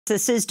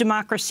This is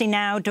Democracy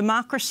Now!,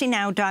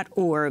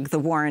 democracynow.org, the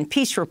War and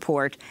Peace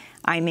Report.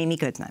 I'm Amy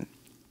Goodman.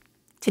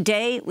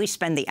 Today, we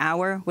spend the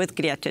hour with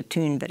Greta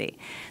Thunberg,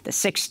 the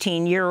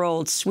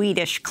 16-year-old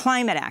Swedish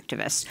climate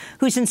activist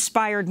who's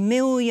inspired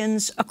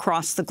millions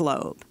across the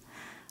globe.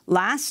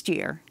 Last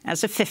year,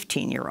 as a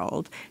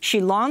 15-year-old,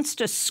 she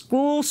launched a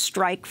school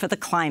strike for the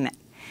climate,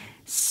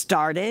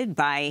 started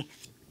by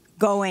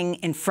going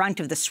in front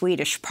of the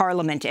Swedish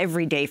parliament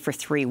every day for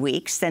 3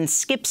 weeks, then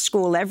skipped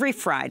school every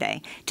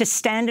Friday to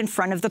stand in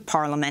front of the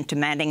parliament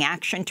demanding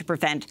action to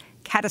prevent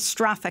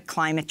catastrophic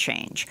climate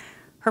change.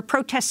 Her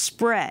protest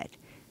spread,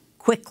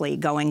 quickly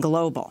going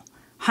global.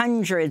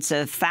 Hundreds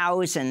of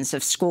thousands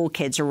of school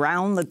kids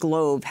around the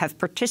globe have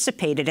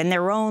participated in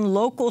their own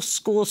local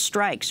school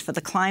strikes for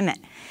the climate.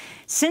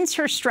 Since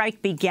her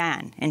strike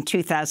began in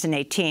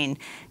 2018,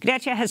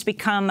 Greta has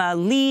become a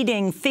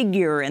leading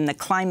figure in the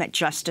climate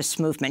justice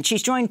movement.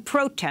 She's joined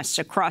protests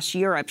across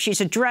Europe.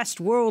 She's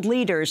addressed world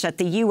leaders at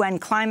the UN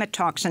climate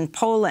talks in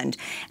Poland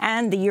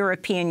and the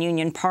European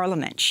Union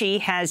Parliament. She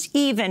has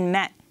even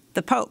met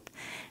the Pope.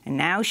 And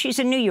now she's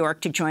in New York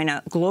to join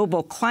a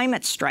global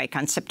climate strike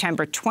on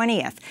September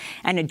 20th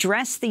and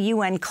address the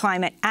UN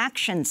Climate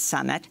Action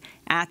Summit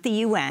at the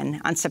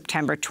UN on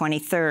September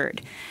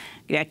 23rd.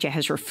 Greta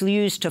has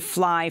refused to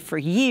fly for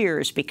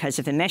years because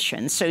of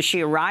emissions, so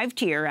she arrived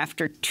here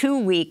after a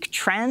 2-week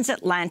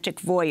transatlantic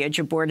voyage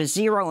aboard a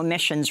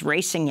zero-emissions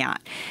racing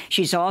yacht.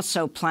 She's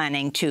also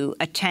planning to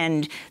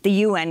attend the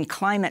UN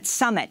Climate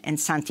Summit in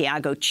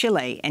Santiago,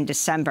 Chile in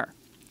December.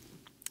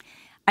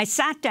 I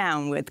sat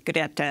down with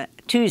Greta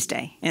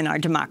Tuesday in our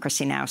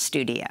Democracy Now!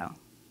 Studio.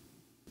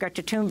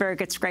 Greta Thunberg,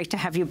 it's great to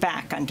have you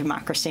back on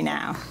Democracy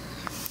Now!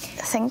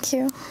 Thank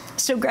you.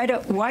 So,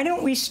 Greta, why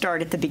don't we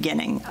start at the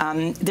beginning?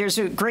 There's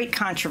a great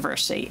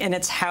controversy, and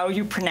it's how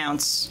you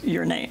pronounce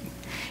your name.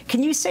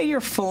 Can you say your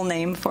full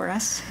name for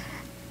us?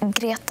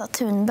 Greta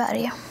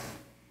Thunberg.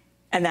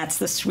 And that's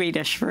the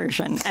Swedish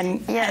version.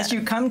 And yeah. As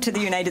you come to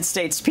the United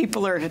States,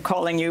 people are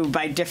calling you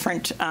by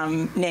different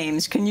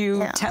names. Can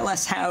you tell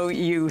us how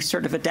you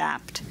sort of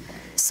adapt?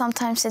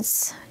 Sometimes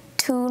it's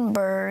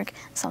Thunberg,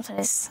 sometimes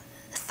it's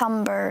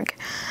Thunberg.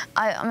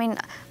 I mean,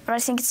 but I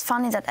think it's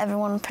funny that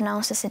everyone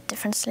pronounces it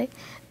differently.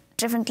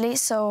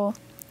 So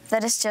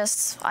that is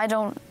just, I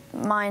don't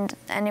mind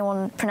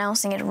anyone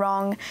pronouncing it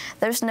wrong.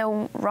 There's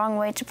no wrong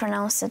way to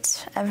pronounce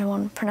it.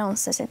 Everyone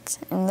pronounces it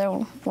in their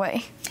own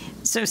way.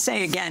 So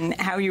say again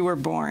how you were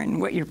born,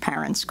 what your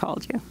parents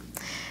called you.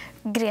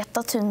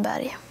 Greta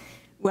Thunberg.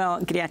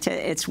 Well, Greta,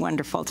 it's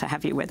wonderful to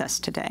have you with us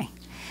today.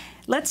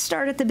 Let's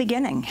start at the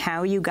beginning,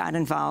 how you got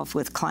involved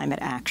with climate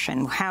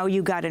action, how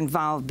you got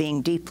involved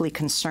being deeply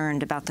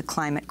concerned about the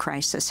climate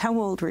crisis. How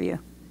old were you?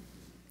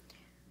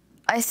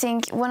 I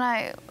think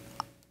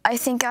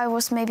I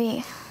was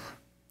maybe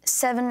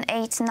 7,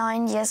 8,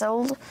 9 years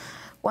old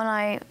when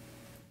I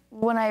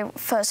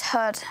first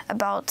heard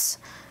about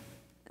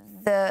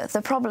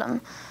the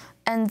problem.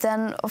 And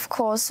then, of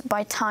course,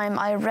 by time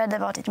I read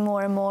about it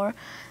more and more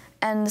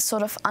and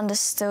sort of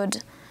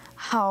understood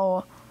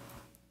how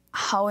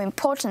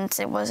important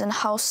it was and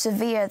how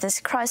severe this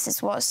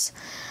crisis was.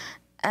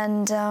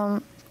 And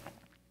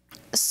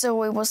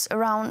so it was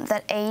around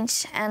that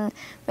age, and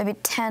maybe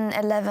 10,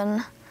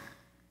 11,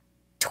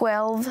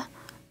 12,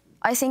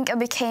 I think I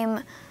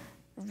became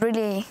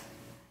really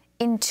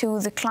into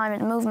the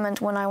climate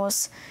movement when I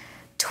was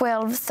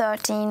 12,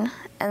 13,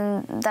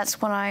 and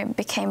that's when I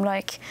became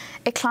like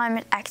a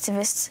climate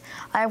activist.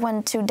 I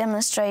went to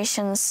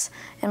demonstrations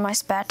in my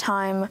spare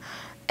time,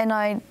 and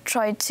I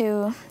tried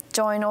to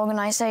join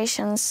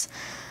organizations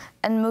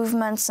and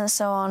movements and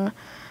so on.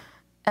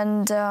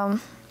 And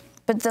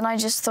but then I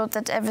just thought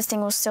that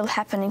everything was still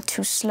happening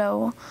too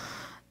slow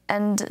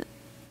and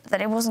that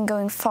it wasn't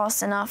going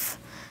fast enough.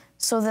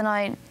 So then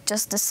I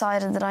just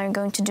decided that I'm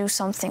going to do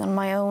something on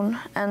my own,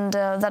 and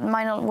that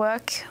might not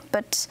work,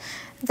 but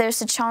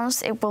there's a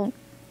chance it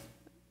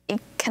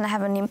can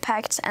have an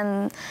impact,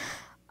 and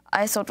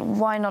I thought,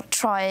 why not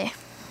try?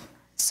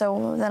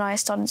 So then I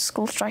started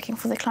school striking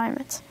for the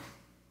climate.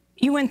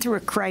 You went through a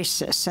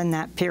crisis in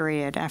that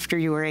period after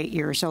you were 8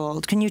 years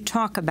old. Can you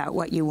talk about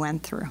what you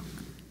went through?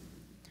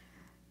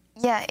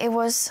 Yeah, it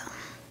was...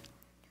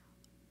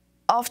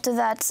 After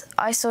that,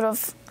 I sort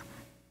of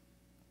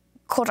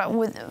caught up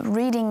with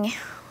reading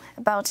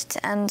about it,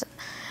 and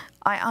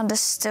I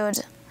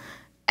understood,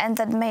 and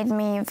that made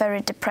me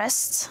very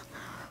depressed,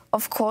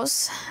 of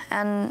course.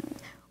 And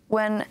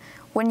when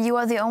you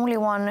are the only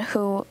one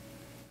who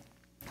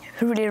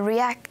really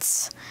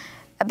reacts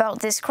about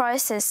this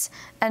crisis,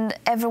 and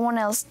everyone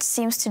else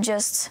seems to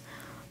just,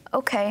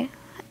 okay,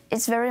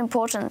 it's very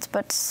important,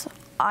 but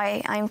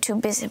I'm too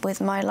busy with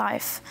my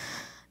life.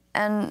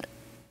 And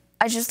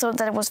I just thought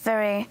that it was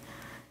very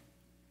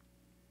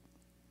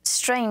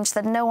strange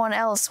that no one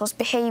else was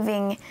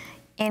behaving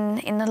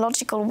in a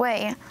logical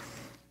way.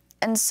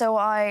 And so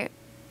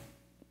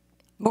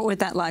What would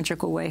that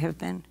logical way have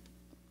been?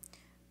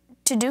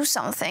 To do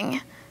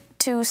something,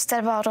 to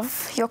step out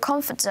of your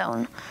comfort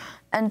zone,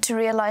 and to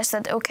realize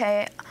that,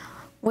 okay,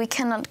 we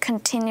cannot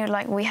continue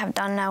like we have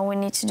done now. We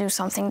need to do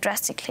something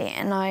drastically,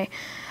 and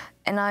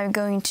I'm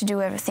going to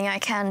do everything I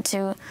can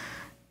to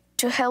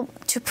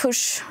help to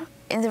push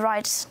in the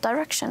right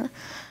direction.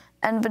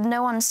 But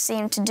no one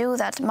seemed to do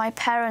that. My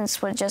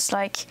parents were just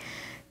like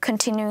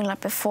continuing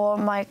like before.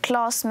 My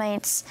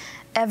classmates,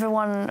 every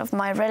one of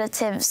my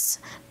relatives.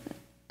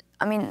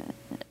 I mean,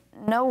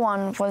 no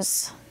one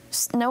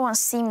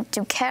seemed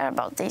to care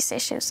about these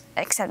issues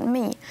except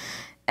me,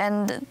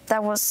 and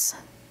that was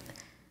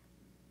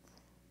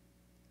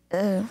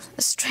a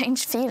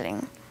strange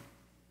feeling.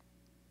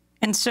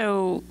 And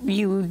so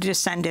you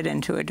descended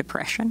into a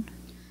depression?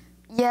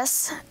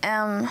 Yes,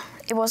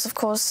 it was of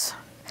course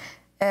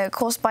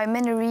caused by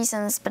many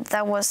reasons, but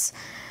that was,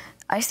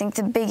 I think,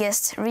 the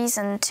biggest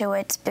reason to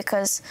it,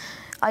 because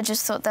I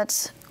just thought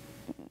that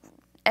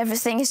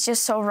everything is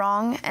just so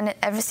wrong, and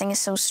everything is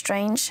so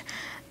strange,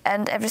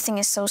 and everything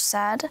is so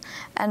sad,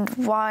 and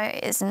why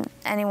isn't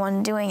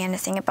anyone doing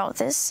anything about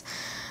this?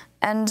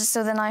 And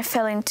so then I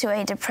fell into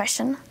a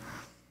depression,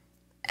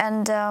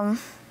 and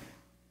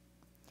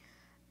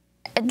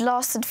it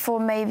lasted for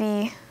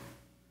maybe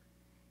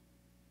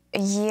a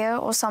year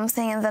or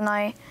something, and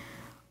then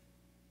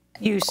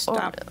You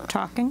stopped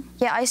talking?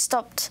 Yeah, I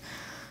stopped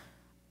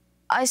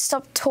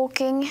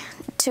talking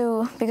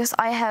because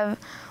I have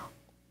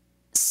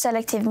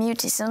selective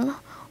mutism,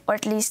 or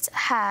at least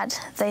had.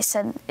 They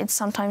said it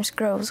sometimes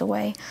grows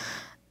away.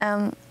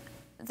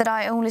 That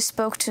I only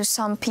spoke to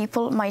some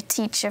people, my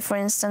teacher, for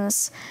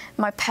instance,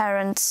 my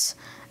parents,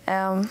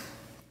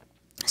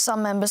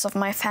 some members of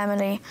my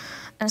family,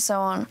 and so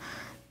on.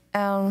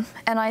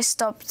 And I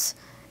stopped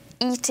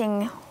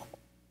eating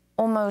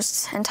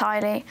almost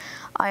entirely.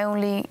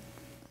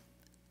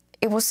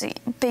 It was a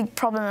big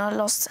problem. I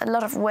lost a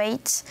lot of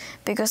weight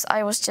because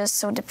I was just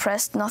so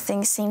depressed.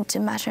 Nothing seemed to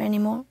matter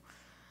anymore.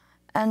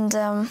 And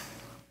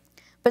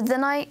but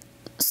then I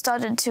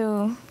started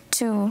to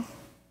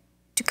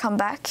come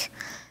back,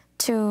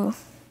 to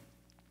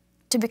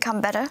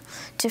become better,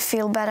 to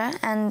feel better.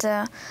 And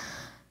a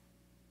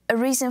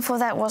reason for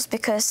that was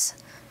because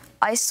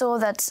I saw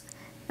that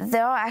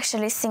there are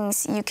actually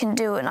things you can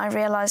do, and I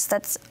realized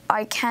that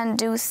I can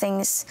do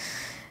things.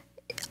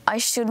 I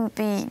shouldn't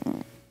be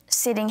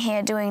sitting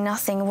here doing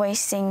nothing,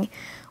 wasting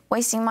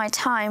my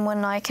time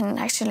when I can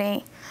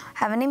actually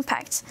have an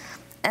impact.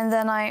 And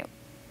then I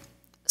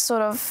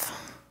sort of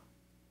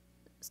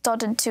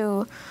started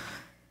to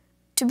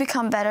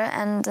become better,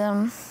 and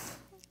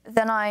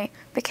then I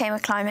became a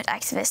climate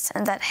activist,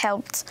 and that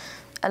helped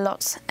a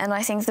lot. And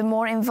I think the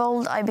more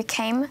involved I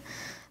became,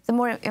 the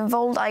more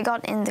involved I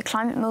got in the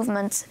climate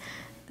movement,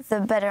 the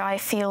better I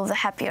feel, the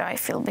happier I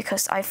feel,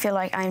 because I feel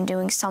like I'm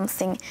doing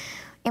something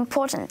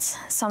important,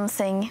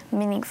 something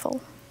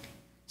meaningful.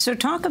 So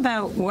talk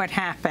about what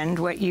happened,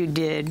 what you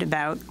did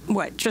about,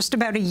 just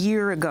about a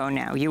year ago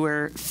now. You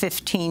were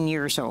 15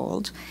 years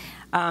old.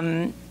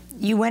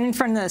 You went in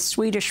front of the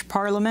Swedish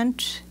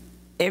Parliament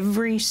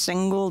every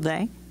single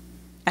day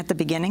at the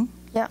beginning?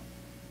 Yeah.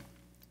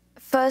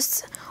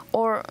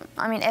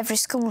 Every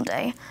school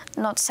day,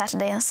 not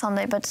Saturday and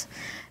Sunday, but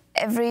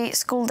every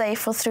school day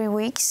for 3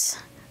 weeks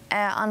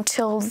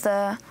until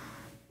the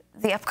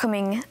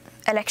upcoming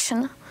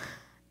election.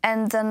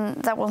 And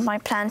then that was my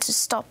plan to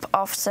stop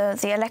after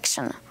the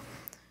election.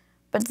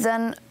 But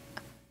then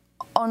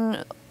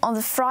on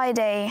the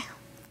Friday,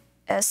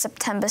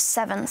 September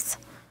 7th,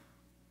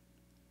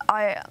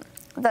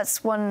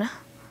 that's when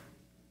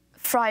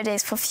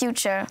Fridays for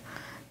Future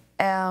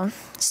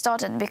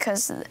started,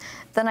 because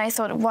then I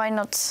thought, why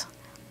not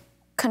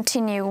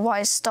continue?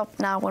 Why stop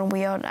now when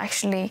we are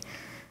actually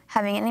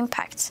having an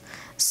impact?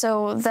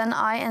 So then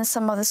I and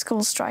some other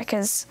school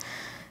strikers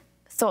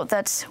thought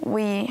that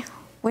we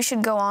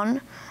should go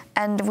on,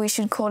 and we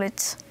should call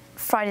it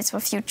Fridays for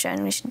Future,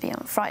 and we should be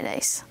on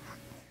Fridays.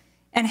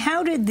 And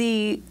how did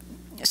the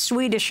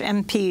Swedish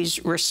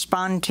MPs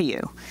respond to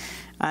you?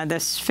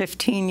 This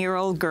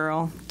 15-year-old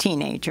girl,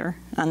 teenager,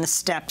 on the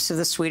steps of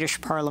the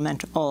Swedish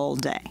Parliament all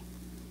day.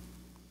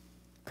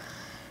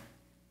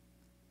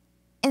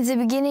 In the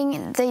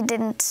beginning, they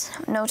didn't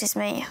notice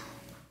me.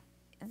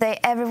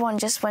 Everyone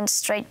just went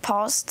straight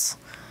past,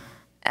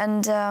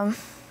 and...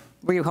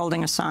 Were you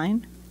holding a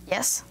sign?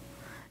 Yes,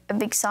 a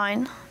big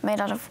sign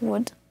made out of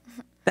wood.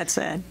 That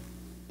said?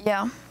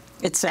 Yeah.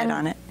 It said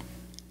on it?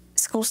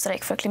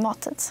 Skolstrejk för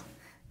klimatet.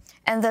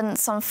 And then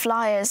some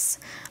flyers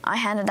I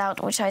handed out,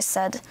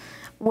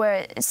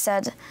 where it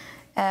said,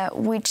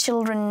 we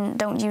children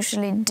don't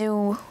usually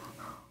do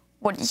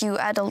what you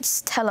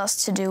adults tell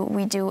us to do,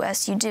 we do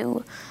as you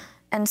do.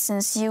 And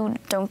since you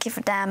don't give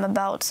a damn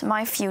about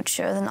my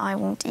future, then I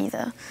won't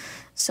either.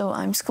 So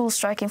I'm school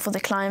striking for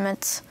the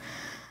climate,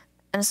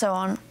 and so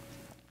on.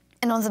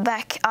 And on the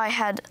back, I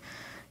had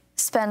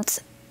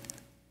spent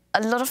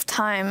a lot of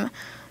time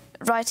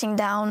writing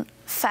down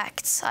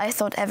facts I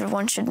thought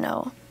everyone should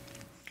know.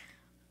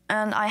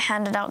 And I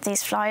handed out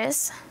these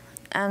flyers.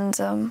 And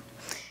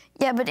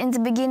but in the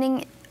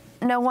beginning,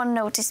 no one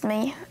noticed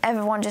me.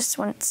 Everyone just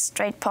went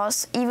straight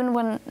past. Even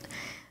when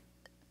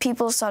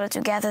people started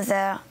to gather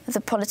there,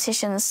 the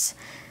politicians,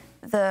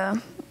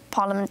 the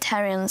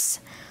parliamentarians,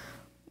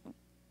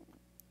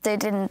 they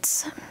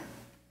didn't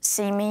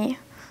see me,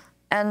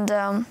 and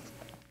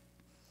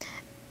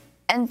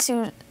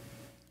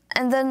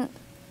then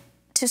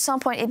to some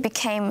point it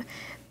became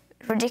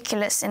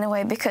ridiculous in a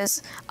way,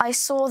 because I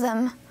saw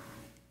them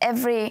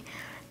every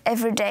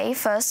day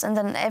first, and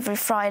then every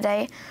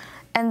Friday,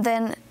 and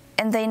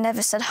they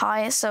never said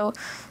hi. So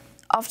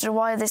after a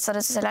while they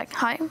started to say like,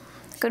 "Hi,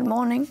 good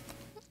morning,"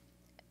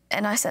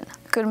 and I said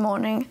good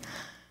morning,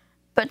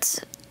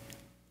 but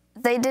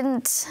they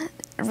didn't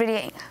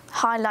really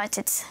highlight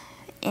it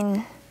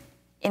in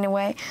a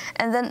way.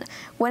 And then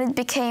when it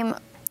became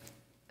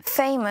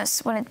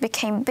famous, when it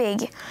became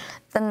big,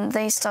 then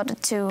they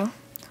started to,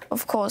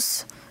 of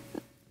course,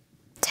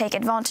 take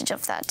advantage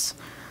of that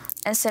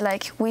and say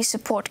like, we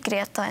support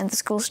Greta and the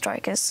school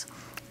strikers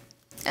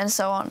and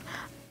so on,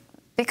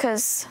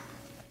 because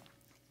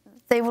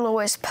they will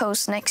always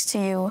post next to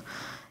you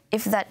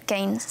if that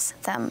gains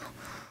them.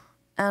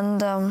 And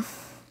do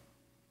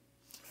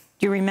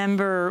you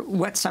remember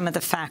what some of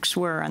the facts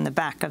were on the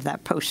back of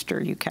that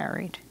poster you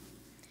carried?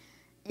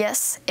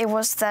 Yes, it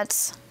was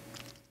that,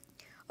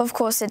 of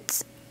course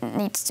it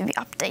needs to be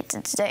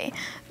updated today,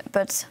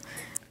 but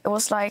it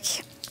was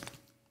like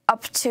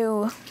up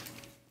to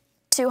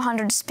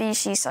 200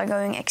 species are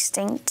going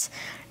extinct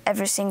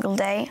every single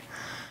day,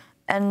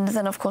 and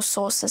then of course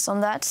sources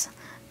on that,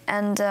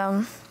 and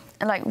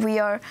like we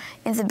are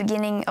in the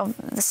beginning of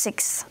the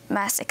 6th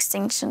mass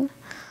extinction,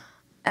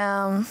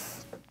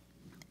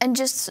 and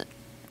just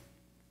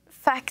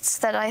facts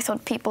that I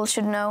thought people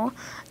should know,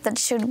 that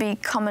should be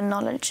common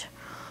knowledge,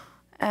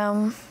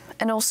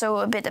 and also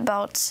a bit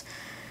about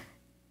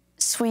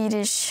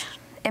Swedish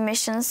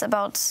emissions,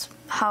 about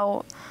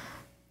how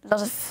a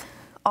lot of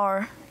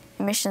our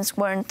emissions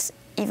weren't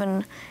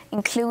even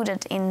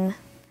included in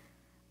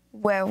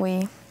where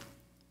we,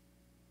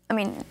 I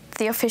mean,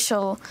 the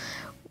official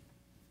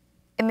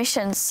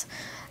emissions,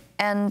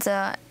 and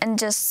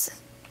just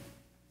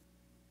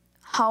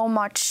how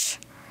much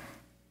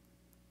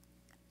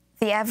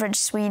the average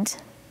Swede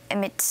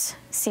emits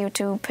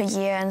CO2 per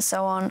year and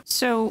so on.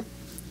 So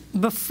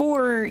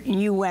before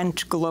you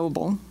went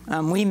global,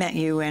 we met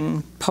you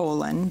in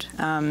Poland.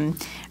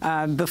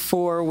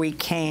 Before we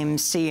came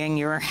seeing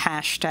your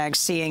hashtag,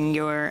 seeing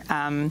your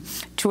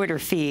Twitter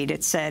feed,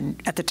 it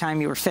said at the time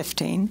you were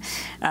 15,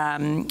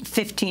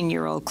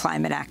 15-year-old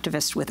climate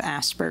activist with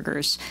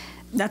Asperger's.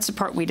 That's the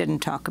part we didn't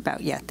talk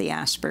about yet, the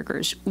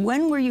Asperger's.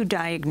 When were you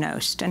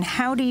diagnosed, and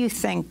how do you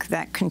think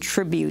that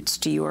contributes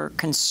to your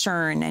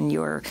concern and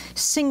your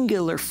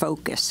singular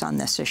focus on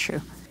this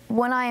issue?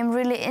 When I am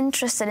really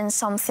interested in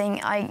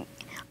something, I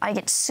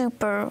get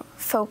super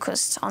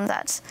focused on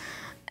that,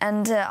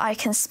 and I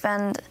can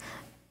spend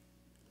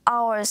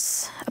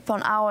hours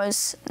upon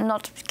hours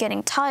not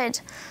getting tired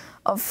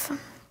of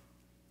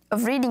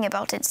reading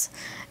about it,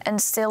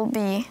 and still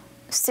be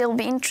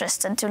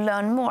interested to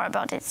learn more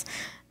about it,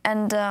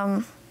 and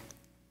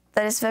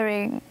that is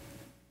very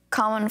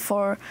common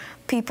for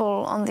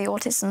people on the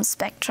autism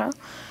spectrum,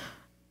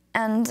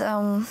 and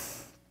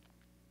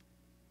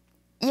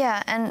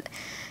yeah, and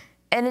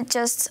it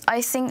just,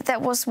 I think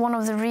that was one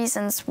of the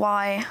reasons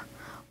why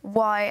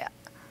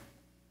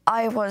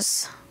I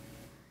was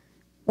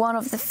one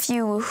of the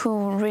few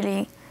who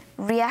really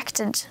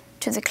reacted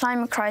to the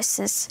climate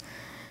crisis,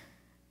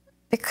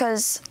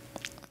 because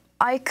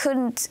I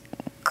couldn't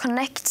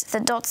connect the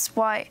dots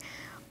why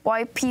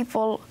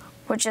people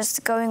were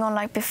just going on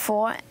like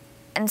before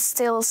and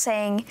still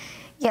saying,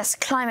 yes,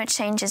 climate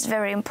change is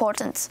very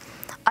important.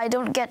 I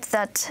don't get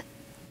that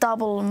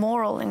double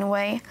moral in a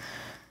way.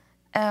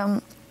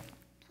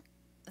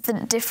 The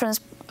difference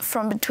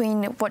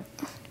between what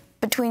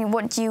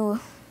you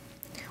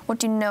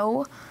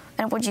know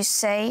and what you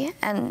say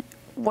and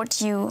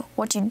what you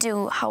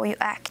do, how you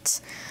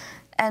act,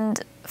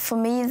 and for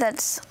me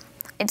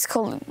it's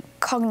called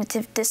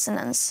cognitive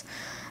dissonance,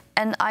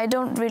 and I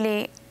don't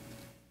really.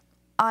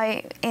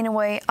 In a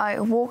way, I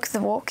walk the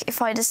walk.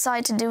 If I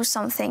decide to do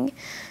something,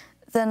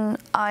 then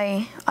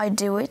I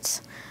do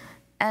it,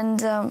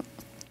 and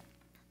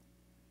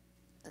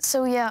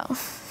so yeah.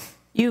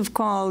 You've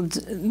called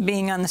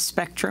being on the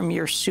spectrum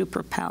your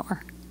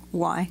superpower.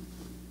 Why?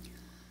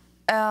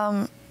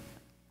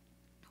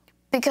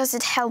 Because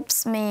it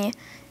helps me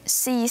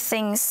see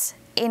things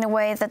in a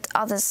way that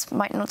others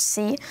might not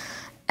see,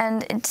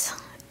 and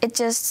it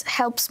just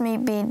helps me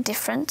be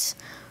different,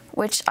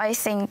 which I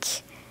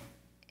think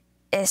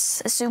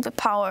is a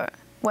superpower,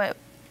 where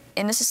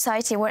in a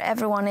society where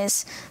everyone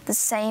is the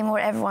same,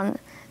 where everyone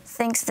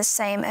thinks the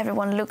same,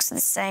 everyone looks the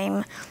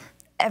same,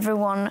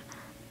 everyone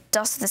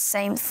does the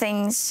same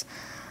things,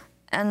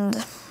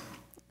 and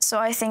so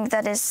I think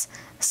that is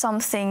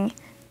something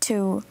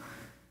to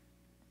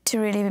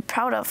really be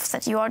proud of,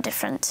 that you are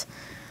different.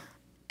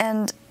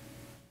 And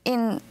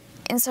in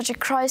such a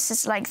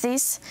crisis like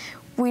this,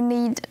 we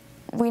need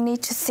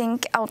to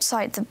think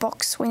outside the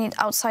box. We need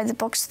outside the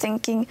box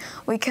thinking.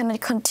 We cannot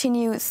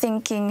continue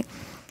thinking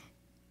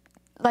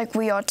like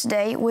we are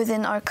today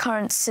within our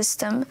current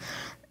system,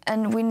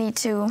 and then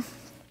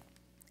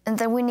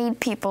we need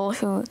people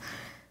who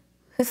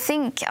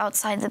think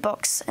outside the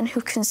box and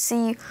who can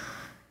see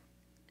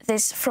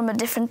this from a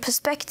different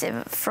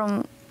perspective.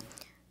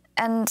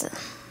 And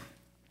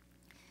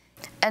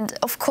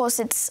of course,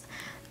 it's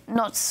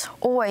not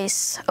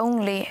always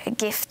only a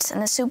gift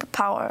and a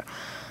superpower.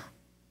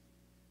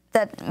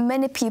 That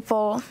many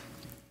people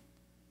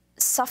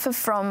suffer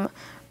from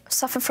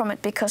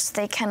it because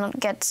they cannot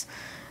get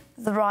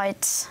the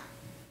right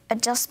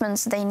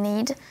adjustments they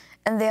need,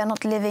 and they are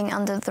not living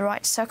under the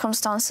right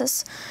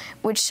circumstances,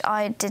 which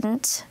I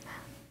didn't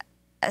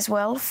as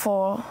well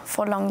for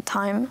a long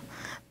time,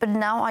 but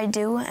now I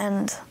do.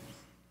 And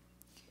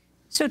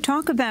so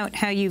talk about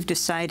how you've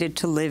decided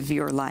to live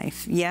your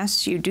life.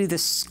 Yes, you do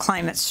this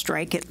climate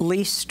strike at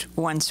least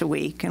once a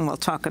week, and we'll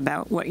talk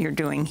about what you're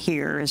doing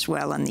here as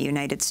well in the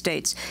United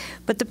States.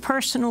 But the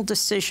personal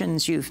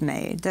decisions you've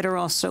made that are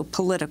also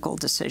political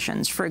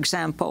decisions, for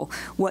example,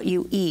 what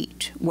you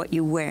eat, what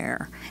you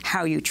wear,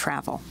 how you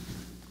travel.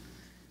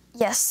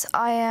 Yes,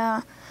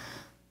 I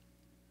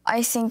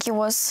think it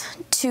was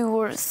 2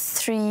 or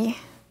 3,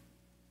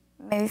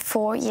 maybe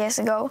 4 years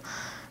ago,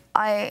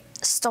 I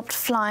stopped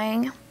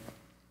flying.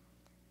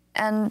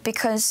 And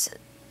because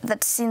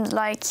that seemed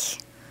like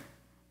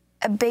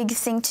a big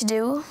thing to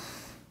do,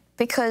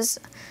 because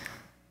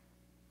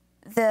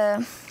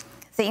the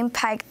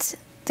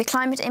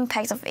climate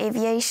impact of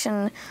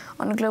aviation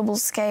on a global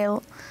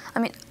scale, I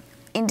mean,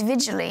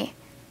 individually,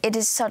 it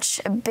has such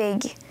a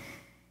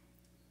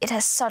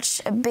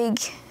big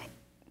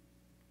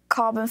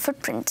carbon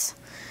footprint.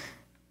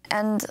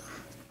 And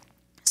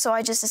so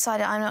I just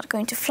decided I'm not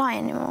going to fly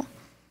anymore.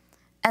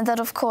 And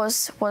that, of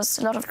course, was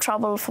a lot of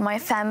trouble for my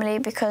family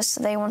because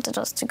they wanted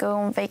us to go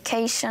on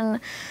vacation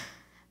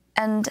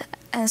and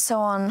so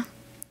on.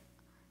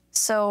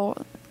 So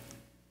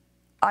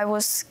I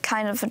was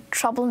kind of a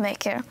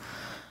troublemaker.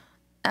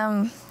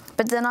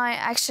 But then I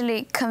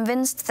actually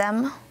convinced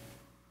them,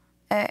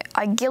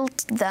 I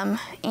guilted them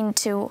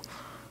into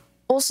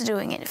also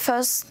doing it.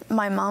 First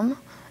my mom,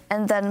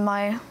 and then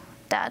my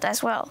dad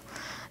as well,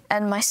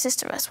 and my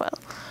sister as well.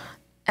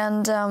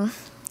 And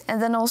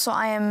then also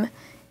I am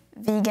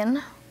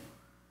vegan,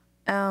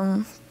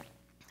 and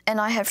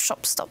I have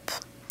shop stop.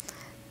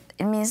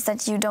 It means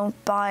that you don't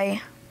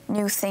buy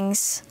new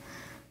things,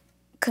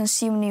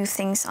 consume new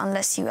things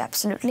unless you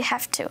absolutely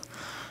have to.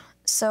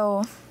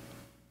 So,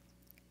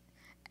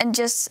 and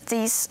just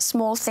these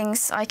small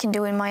things I can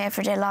do in my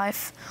everyday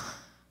life,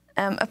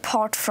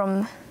 apart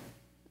from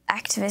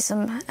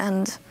activism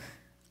and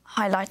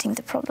highlighting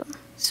the problem.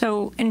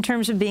 So, in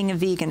terms of being a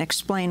vegan,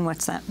 explain what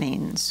that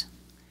means.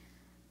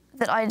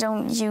 That I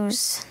don't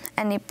use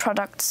any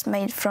products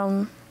made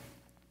from,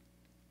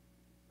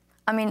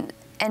 I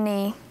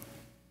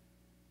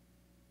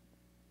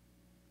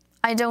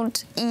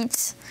don't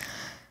eat,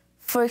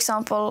 for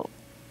example,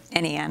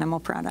 any animal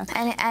products.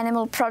 Any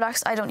animal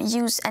products. I don't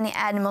use any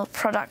animal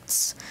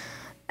products,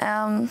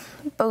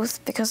 both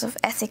because of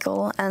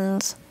ethical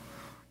and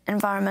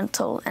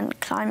environmental and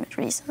climate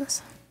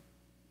reasons.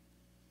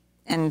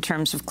 In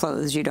terms of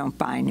clothes, you don't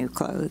buy new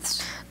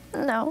clothes?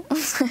 No.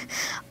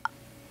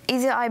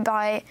 Either I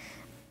buy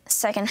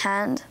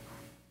second-hand,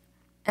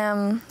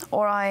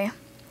 or I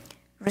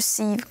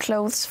receive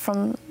clothes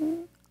from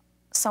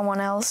someone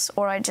else,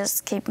 or I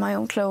just keep my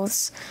own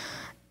clothes,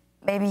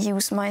 maybe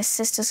use my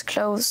sister's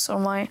clothes or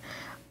my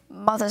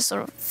mother's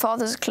or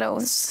father's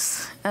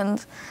clothes,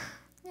 and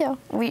yeah,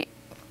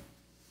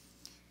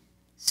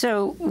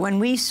 So when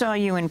we saw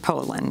you in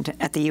Poland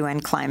at the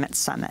UN Climate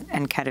Summit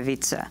in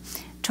Katowice,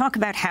 talk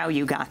about how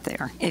you got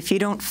there. If you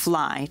don't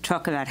fly,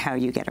 talk about how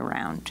you get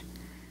around.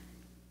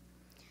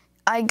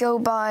 I go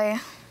by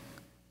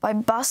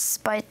bus,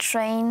 by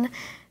train,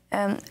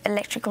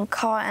 electrical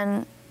car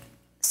and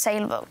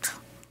sailboat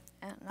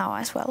now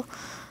as well.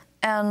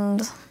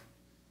 And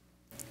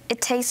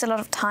it takes a lot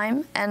of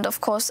time, and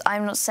of course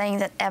I'm not saying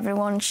that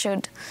everyone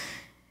should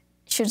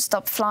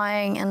stop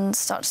flying and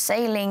start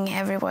sailing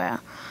everywhere.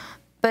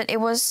 But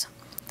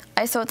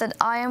I thought that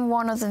I am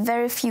one of the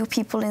very few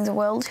people in the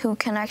world who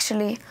can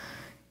actually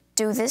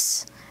do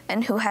this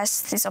and who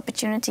has this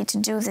opportunity to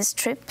do this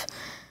trip.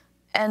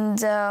 And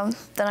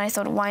then I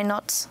thought, why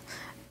not?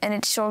 And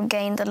it sure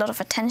gained a lot of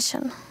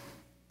attention.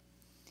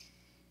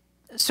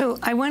 So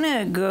I want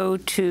to go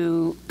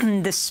to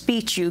the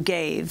speech you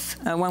gave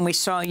when we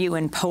saw you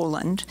in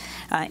Poland,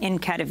 in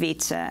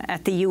Katowice,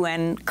 at the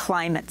UN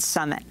Climate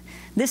Summit.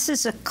 This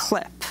is a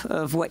clip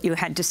of what you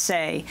had to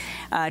say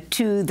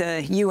to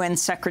the UN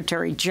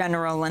Secretary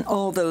General and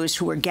all those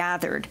who were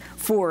gathered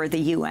for the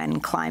UN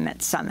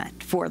Climate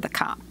Summit, for the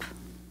COP.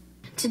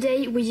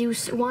 Today we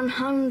use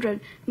 100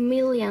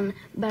 million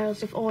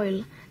barrels of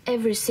oil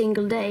every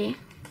single day.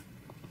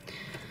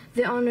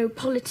 There are no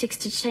politics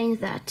to change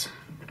that.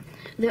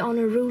 There are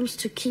no rules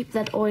to keep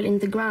that oil in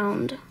the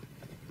ground.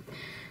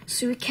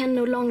 So we can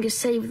no longer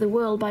save the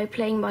world by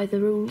playing by the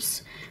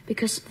rules,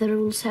 because the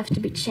rules have to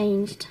be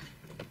changed.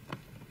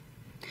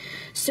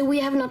 So we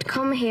have not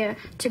come here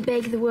to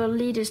beg the world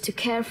leaders to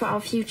care for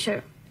our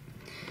future.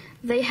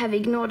 They have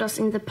ignored us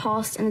in the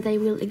past, and they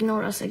will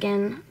ignore us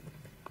again.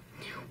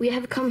 We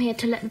have come here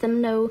to let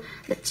them know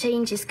that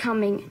change is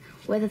coming,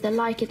 whether they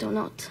like it or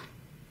not.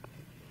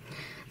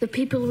 The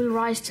people will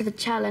rise to the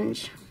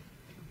challenge.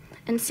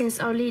 And since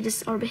our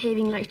leaders are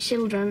behaving like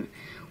children,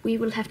 we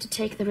will have to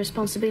take the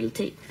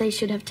responsibility they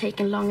should have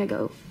taken long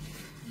ago.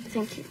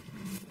 Thank you.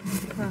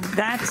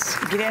 That's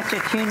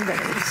Greta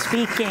Thunberg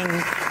speaking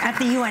at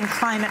the UN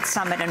Climate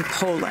Summit in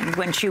Poland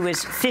when she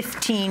was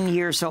 15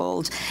 years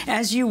old.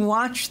 As you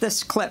watched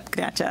this clip,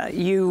 Greta,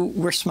 you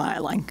were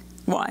smiling.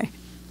 Why?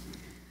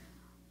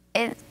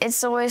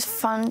 It's always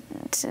fun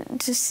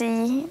to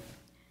see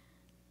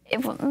it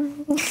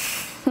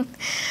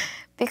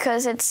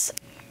because it's,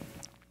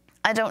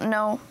 I don't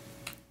know,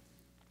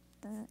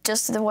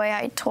 just the way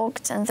I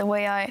talked and the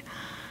way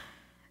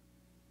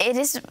it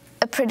is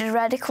a pretty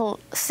radical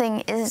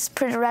thing. It is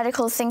pretty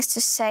radical things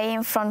to say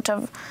in front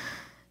of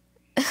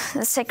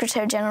the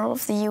Secretary General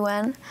of the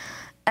UN.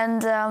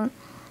 And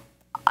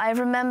I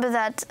remember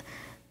that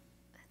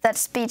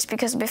speech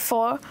because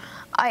before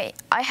I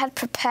had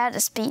prepared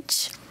a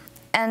speech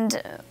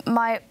and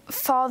my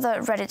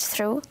father read it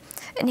through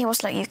and he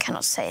was like, "You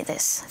cannot say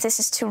this. This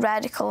is too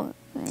radical.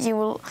 You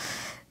will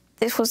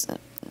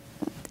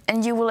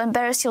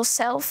embarrass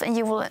yourself and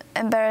you will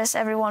embarrass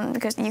everyone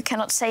because you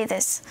cannot say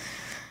this."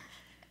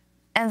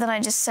 And then I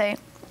just say,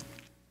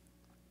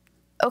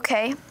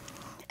 okay,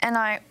 and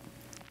I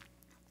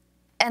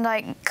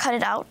cut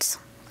it out.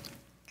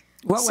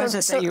 What was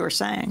it that you were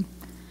saying?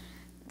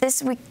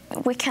 This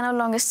we can no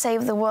longer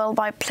save the world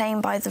by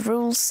playing by the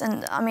rules,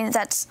 and I mean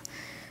that's,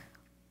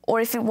 or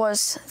if it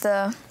was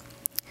the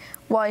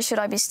why should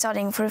I be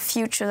studying for a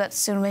future that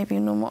soon may be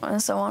no more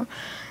and so on.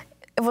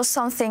 It was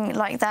something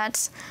like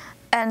that,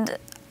 and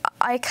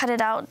I cut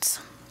it out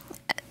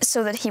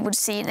so that he would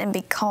see it and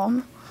be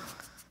calm,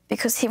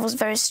 because he was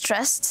very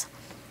stressed.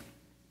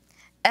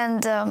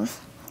 And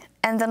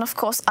then of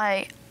course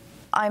I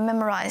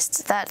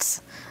memorized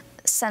those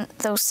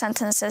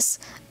sentences,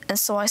 and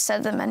so I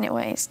said them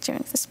anyways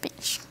during the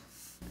speech.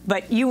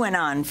 But you went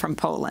on from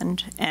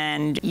Poland,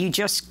 and you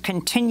just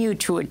continued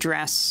to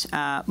address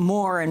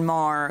more and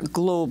more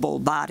global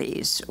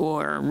bodies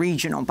or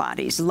regional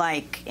bodies,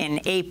 like in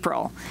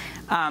April,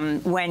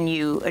 when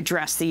you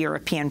addressed the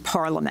European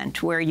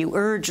Parliament, where you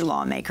urge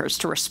lawmakers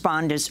to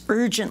respond as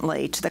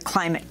urgently to the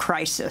climate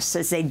crisis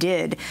as they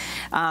did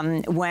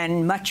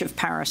when much of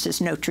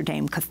Paris's Notre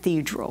Dame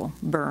Cathedral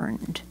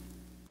burned.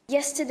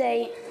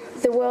 Yesterday,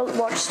 the world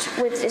watched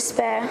with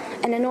despair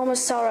and enormous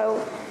sorrow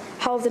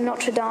how the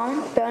Notre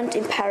Dame burned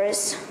in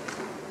Paris.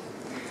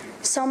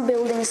 Some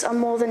buildings are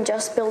more than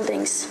just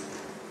buildings.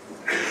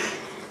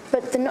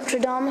 But the Notre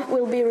Dame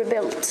will be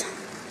rebuilt.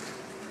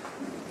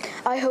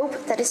 I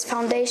hope that its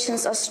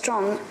foundations are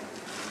strong.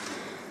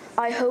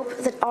 I hope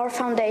that our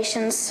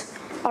foundations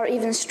are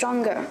even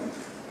stronger.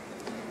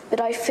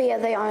 But I fear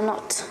they are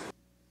not.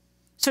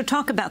 So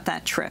talk about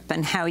that trip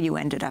and how you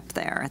ended up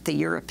there at the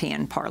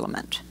European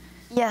Parliament.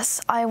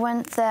 Yes, I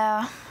went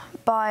there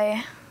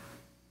by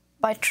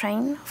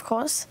train, of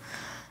course,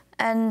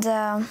 and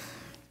I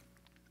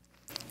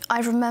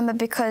remember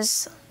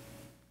because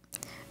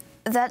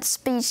that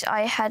speech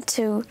I had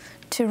to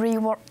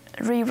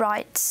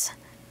rewrite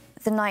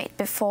the night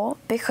before,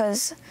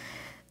 because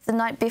the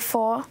night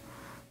before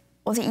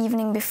or the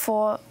evening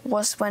before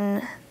was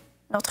when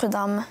Notre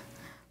Dame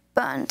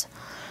burned,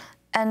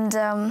 and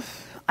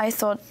I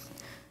thought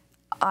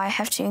I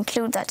have to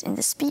include that in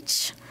the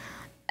speech,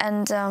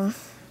 and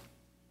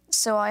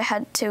so I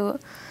had to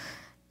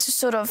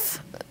sort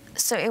of,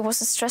 so it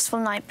was a stressful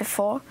night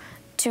before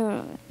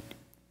to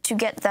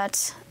get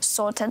that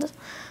sorted,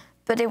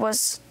 but it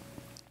was,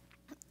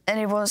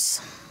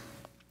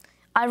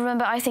 I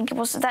remember, I think it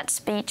was that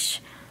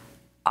speech,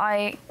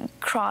 I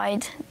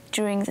cried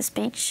during the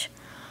speech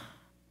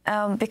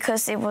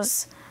because it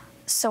was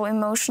so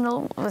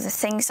emotional with the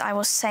things I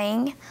was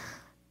saying.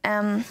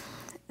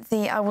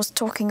 I was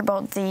talking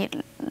about the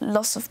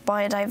loss of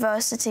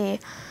biodiversity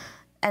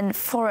and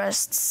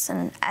forests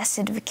and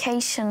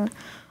acidification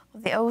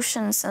of the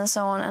oceans and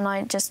so on, and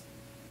I just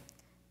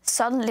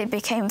suddenly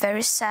became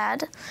very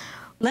sad.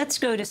 Let's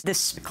go to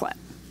this clip.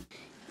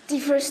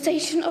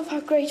 Deforestation of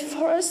our great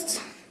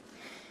forests,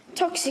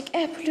 toxic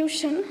air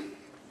pollution,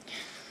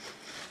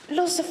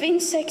 loss of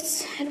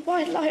insects and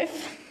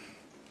wildlife,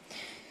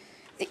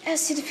 the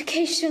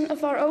acidification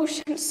of our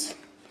oceans.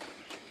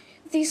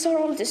 These are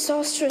all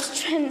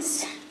disastrous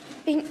trends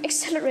being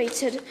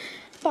accelerated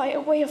by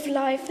a way of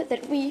life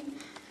that we,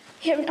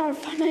 here in our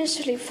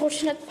financially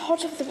fortunate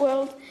part of the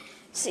world,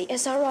 see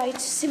as our right to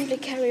simply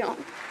carry on.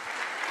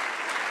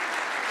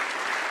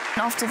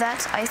 After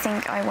that, I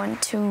think I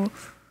went to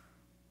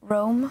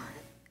Rome.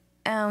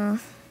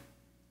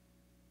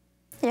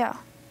 Yeah.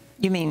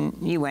 You mean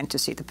you went to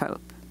see the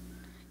Pope?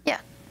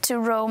 Yeah, to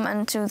Rome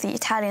and to the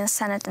Italian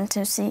Senate and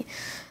to see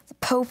the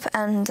Pope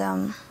and,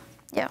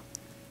 yeah.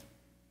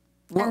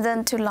 Well, and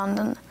then to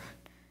London.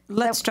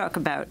 Let's talk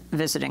about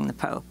visiting the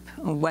Pope,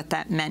 what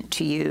that meant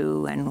to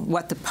you and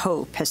what the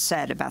Pope has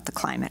said about the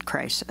climate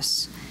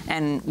crisis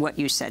and what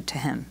you said to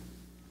him.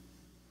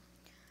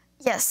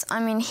 Yes, I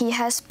mean, he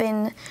has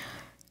been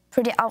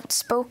pretty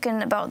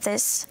outspoken about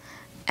this.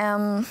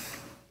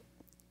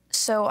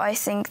 So I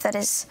think that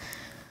is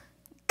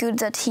good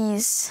that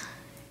he's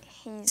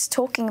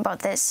talking about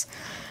this.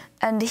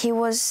 And he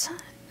was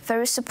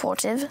very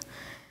supportive,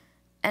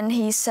 and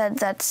he said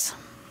that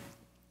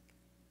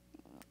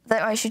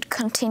I should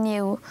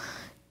continue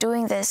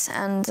doing this.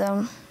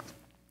 And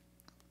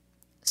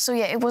so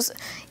yeah, it was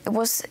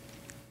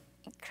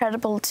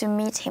incredible to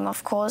meet him,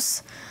 of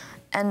course,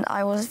 and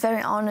I was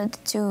very honored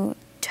to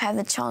have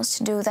the chance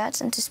to do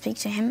that and to speak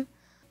to him.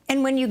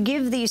 And when you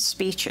give these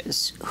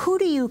speeches, who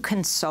do you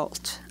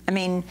consult? I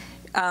mean,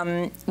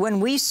 when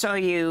we saw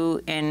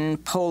you in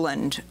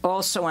Poland,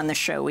 also on the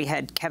show, we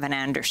had Kevin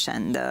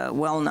Anderson, the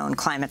well-known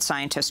climate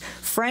scientist.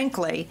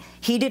 Frankly,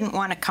 he didn't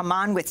want to come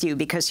on with you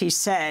because he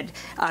said,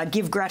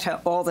 give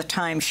Greta all the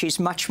time. She's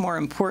much more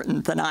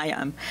important than I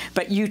am.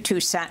 But you two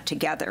sat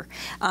together.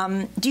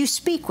 Do you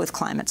speak with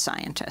climate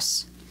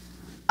scientists?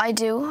 I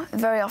do,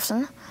 very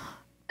often.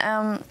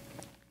 I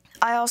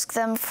ask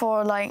them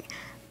for, like,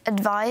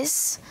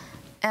 advice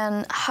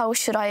and how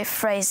should I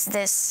phrase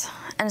this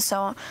and so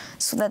on,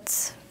 so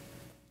that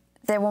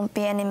there won't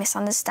be any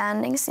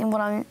misunderstandings in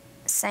what I'm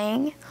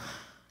saying.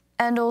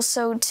 And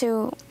also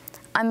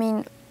I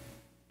mean,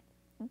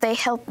 they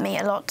help me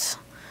a lot.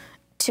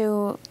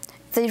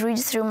 They read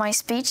through my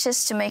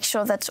speeches to make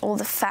sure that all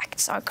the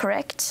facts are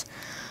correct.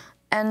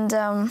 And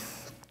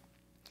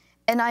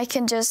I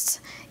can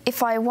just,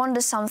 if I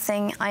wonder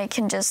something, I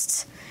can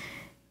just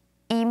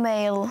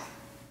email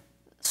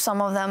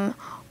some of them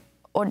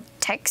or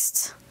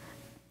text,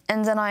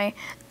 and then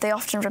they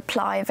often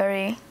reply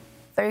very,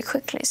 very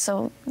quickly,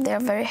 so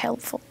they're very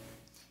helpful.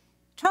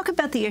 Talk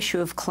about the issue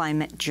of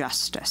climate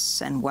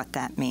justice and what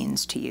that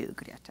means to you,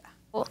 Greta.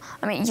 Well,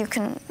 I mean, you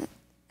can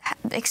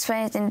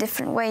explain it in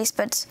different ways,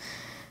 but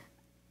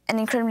an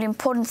incredibly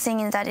important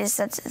thing in that is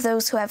that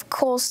those who have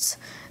caused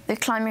the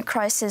climate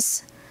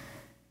crisis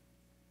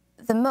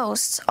the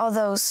most are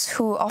those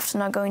who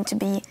often are going to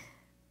be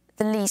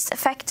the least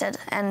affected,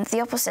 and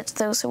the opposite,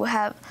 those who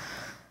have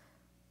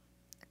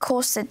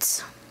caused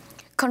it,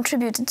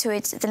 contributed to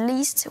it the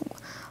least,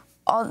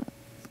 are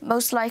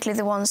most likely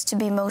the ones to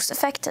be most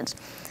affected.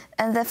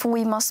 And therefore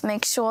we must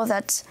make sure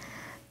that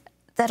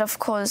of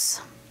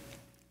course,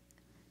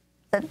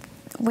 that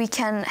we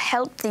can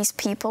help these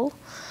people,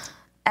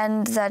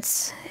 and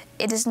that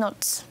it is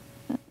not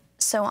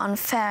so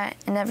unfair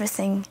in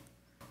everything.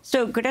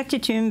 So, Greta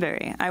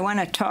Thunberg, I want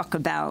to talk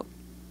about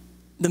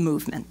the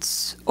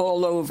movements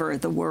all over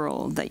the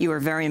world that you are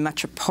very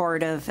much a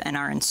part of and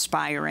are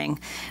inspiring.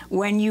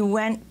 When you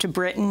went to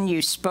Britain,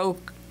 you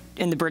spoke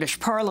in the British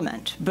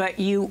Parliament, but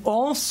you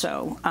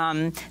also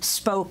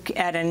spoke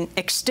at an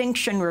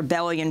Extinction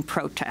Rebellion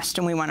protest,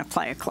 and we want to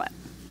play a clip.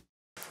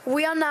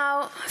 We are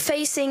now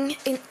facing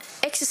an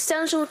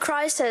existential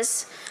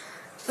crisis,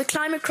 the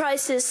climate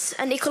crisis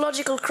and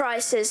ecological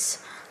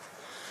crisis,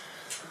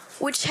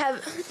 which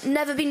have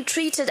never been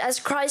treated as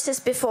crises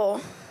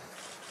before.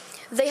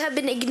 They have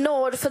been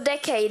ignored for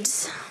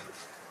decades.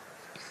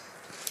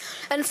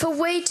 And for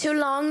way too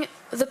long,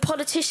 the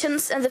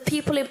politicians and the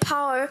people in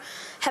power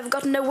have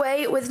gotten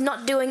away with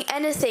not doing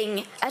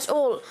anything at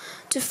all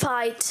to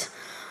fight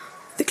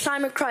the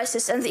climate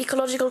crisis and the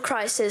ecological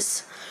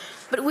crisis.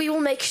 But we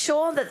will make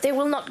sure that they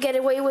will not get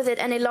away with it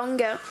any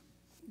longer.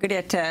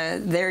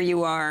 Greta, there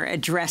you are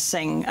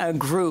addressing a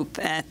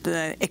group at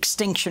the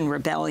Extinction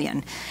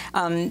Rebellion.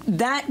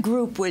 That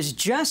group was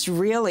just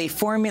really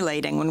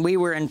formulating when we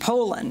were in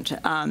Poland.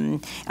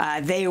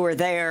 They were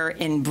there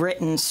in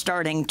Britain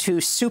starting to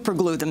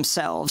superglue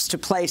themselves to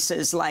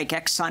places like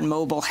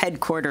ExxonMobil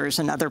headquarters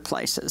and other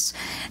places.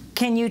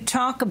 Can you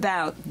talk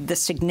about the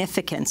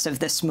significance of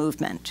this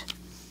movement?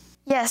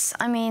 Yes,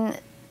 I mean,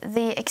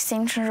 the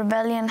Extinction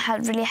Rebellion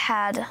had really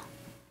had a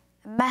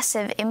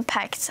massive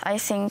impact, I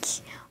think,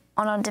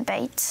 on our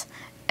debate,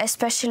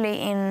 especially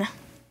in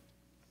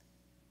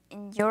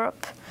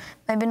Europe,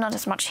 maybe not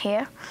as much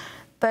here,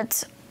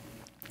 but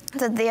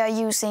that they are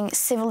using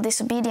civil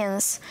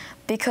disobedience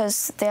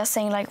because they are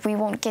saying, like, we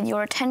won't get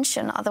your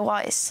attention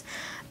otherwise.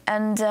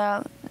 And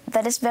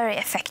that is very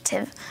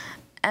effective.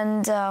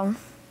 And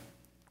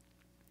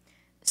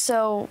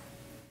so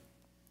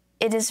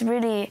it is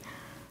really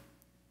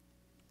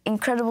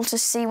incredible to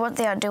see what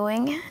they are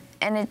doing,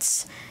 and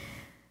it's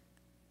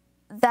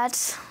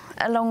that,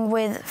 along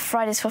with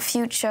Fridays for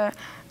Future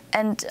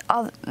and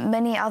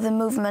many other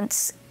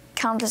movements,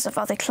 countless of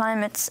other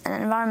climate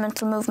and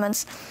environmental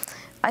movements,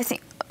 I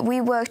think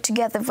we work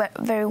together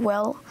very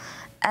well,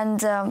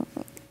 and I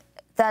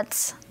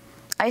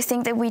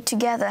think that we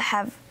together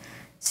have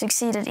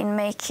succeeded in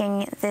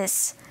making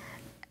this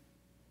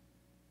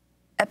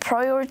a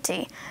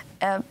priority.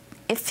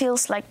 It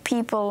feels like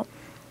people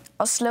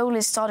are slowly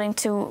starting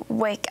to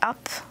wake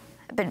up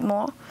a bit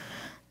more,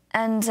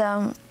 and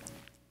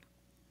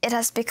it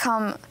has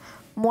become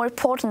more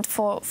important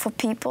for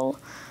people,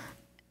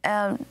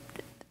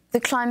 the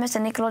climate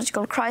and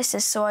ecological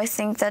crisis. So I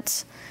think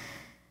that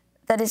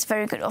is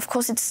very good. Of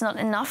course, it's not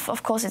enough.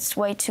 Of course, it's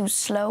way too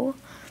slow,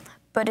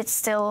 but it's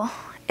still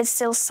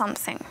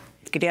something.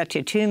 with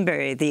Greta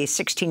Thunberg, the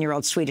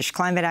 16-year-old Swedish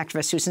climate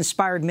activist who's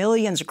inspired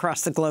millions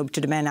across the globe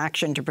to demand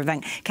action to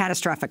prevent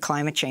catastrophic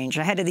climate change.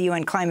 Ahead of the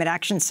UN Climate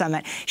Action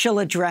Summit she'll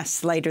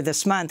address later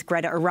this month,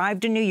 Greta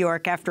arrived in New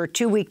York after a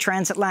 2-week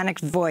transatlantic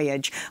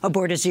voyage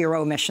aboard a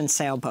zero-emission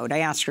sailboat. I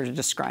asked her to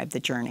describe the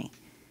journey.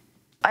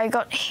 I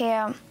got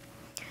here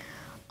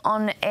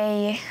on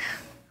a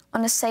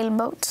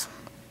sailboat,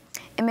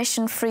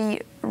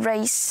 emission-free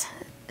race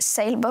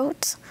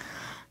sailboat,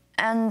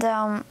 and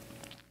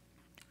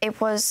it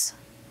was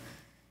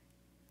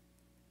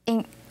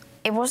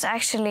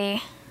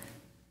actually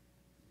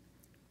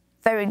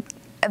a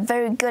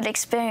very good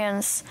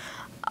experience.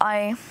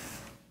 I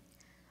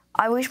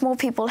wish more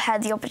people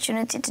had the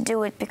opportunity to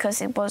do it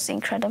because it was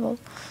incredible.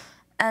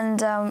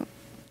 And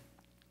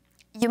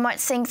you might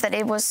think that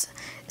it was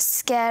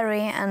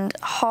scary and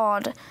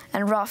hard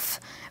and rough,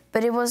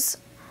 but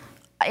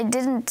I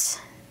didn't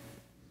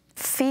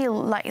feel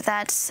like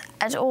that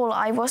at all.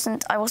 I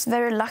was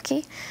very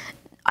lucky.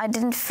 I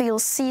didn't feel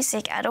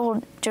seasick at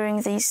all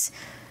during these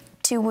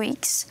 2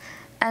 weeks.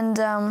 And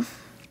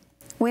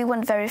we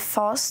went very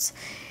fast.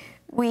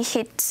 We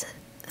hit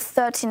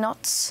 30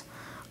 knots,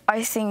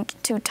 I think,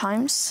 2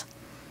 times.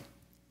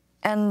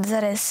 And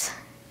that is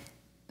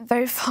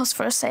very fast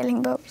for a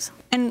sailing boat.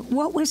 And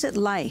what was it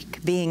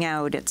like being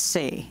out at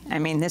sea? I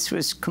mean, this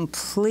was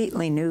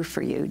completely new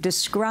for you.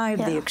 Describe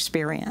the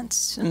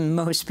experience.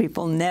 Most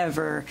people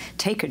never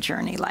take a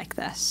journey like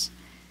this.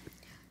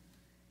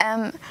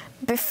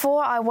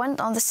 Before I went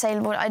on the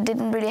sailboat, I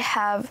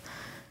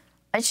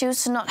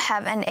chose to not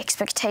have any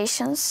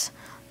expectations,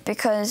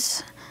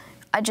 because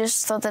I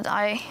just thought that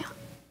I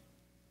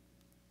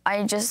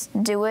just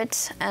do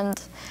it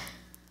and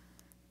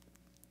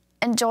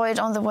enjoy it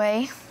on the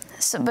way.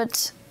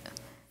 But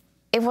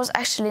it was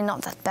actually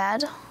not that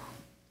bad.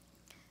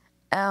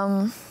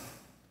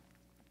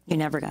 You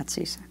never got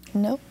seasick?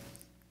 No.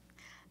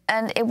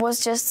 And it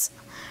was just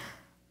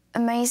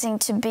amazing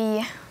to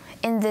be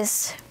in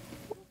this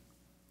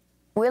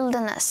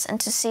wilderness and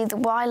to see the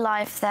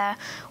wildlife there.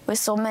 We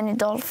saw many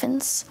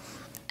dolphins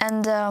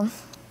and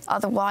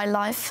other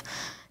wildlife.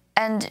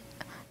 And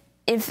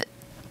if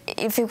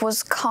it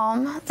was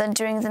calm, then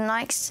during the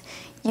nights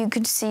you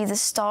could see the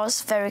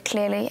stars very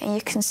clearly, and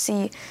you can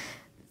see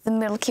the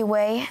Milky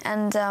Way,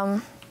 and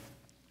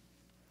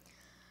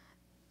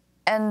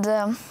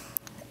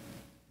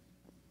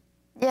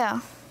yeah.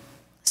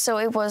 So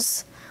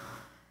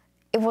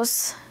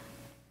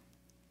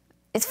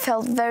it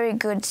felt very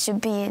good to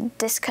be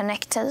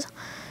disconnected,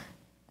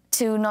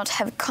 to not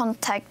have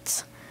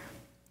contact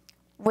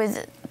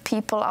with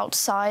people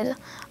outside,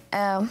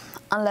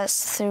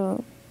 unless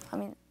through,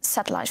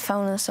 satellite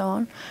phone and so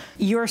on.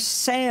 Your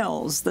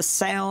sails, the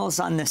sails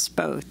on this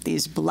boat,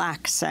 these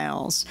black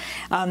sails,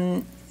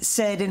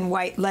 said in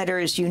white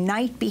letters,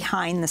 "Unite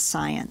behind the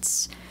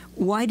science."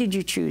 Why did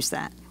you choose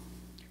that?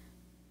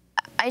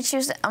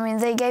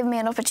 They gave me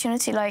an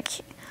opportunity, like,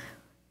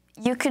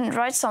 you can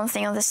write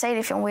something on the sail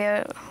if we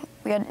are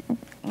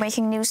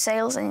making new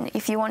sails, and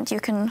if you want, you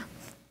can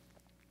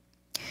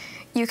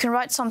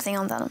write something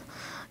on them.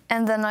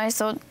 And then I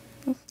thought,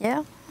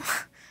 yeah.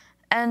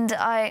 And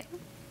I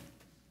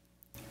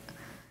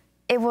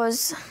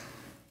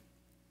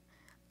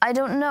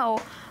don't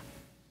know.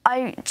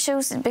 I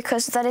chose it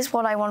because that is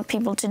what I want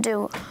people to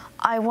do.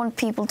 I want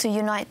people to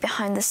unite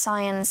behind the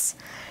science,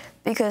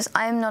 because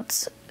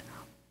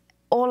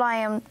all I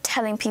am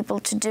telling people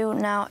to do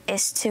now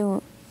is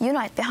to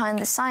unite behind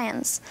the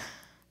science.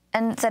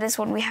 And that is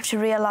what we have to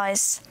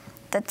realize,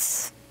 that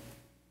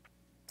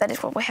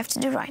is what we have to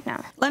do right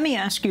now. Let me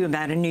ask you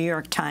about a New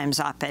York Times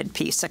op-ed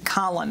piece, a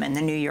column in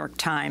the New York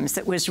Times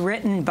that was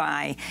written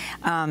by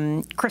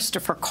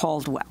Christopher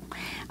Caldwell.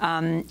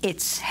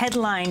 It's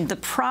headlined, "The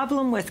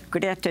Problem with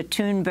Greta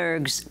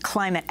Thunberg's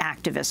Climate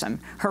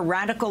Activism. Her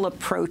Radical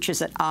Approach is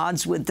at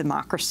Odds with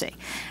Democracy."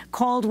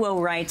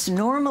 Caldwell writes,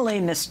 "Normally,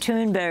 Ms.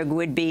 Thunberg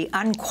would be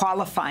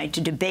unqualified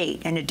to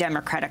debate in a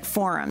democratic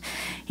forum."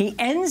 He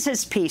ends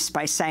his piece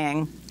by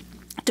saying,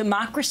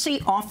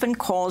 "Democracy often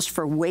calls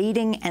for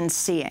waiting and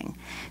seeing.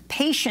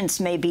 Patience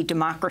may be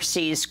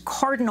democracy's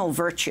cardinal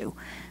virtue.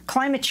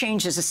 Climate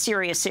change is a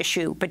serious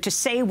issue, but to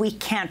say we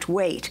can't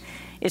wait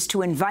is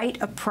to invite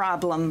a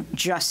problem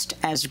just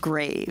as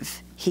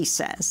grave," he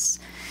says.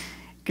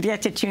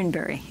 Greta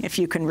Thunberg, if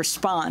you can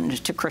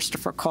respond to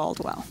Christopher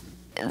Caldwell.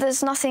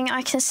 There's nothing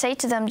I can say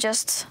to them,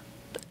 just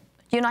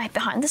unite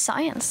behind the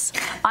science.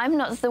 I'm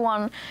not the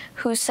one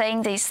who's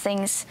saying these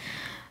things.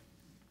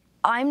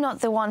 I'm not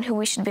the one who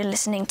we should be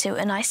listening to,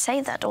 and I say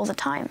that all the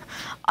time.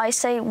 I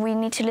say we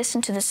need to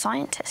listen to the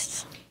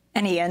scientists.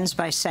 And he ends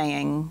by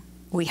saying,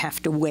 we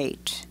have to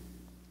wait.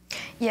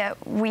 Yeah,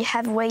 we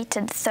have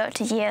waited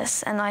 30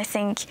 years, and I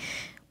think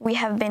we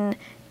have been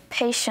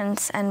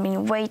patient and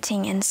been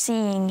waiting and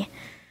seeing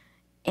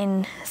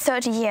in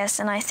 30 years,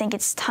 and I think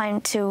it's time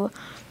to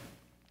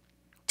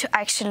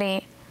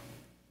actually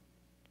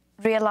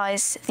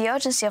realize the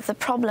urgency of the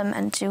problem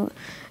and to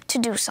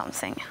do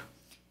something.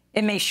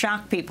 It may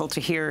shock people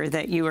to hear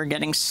that you are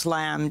getting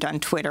slammed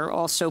on Twitter,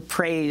 also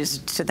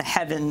praised to the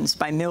heavens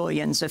by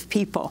millions of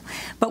people.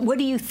 But what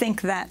do you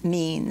think that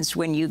means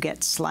when you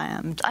get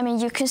slammed? I mean,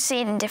 you can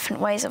see it in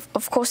different ways.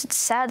 Of course, it's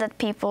sad that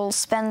people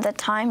spend their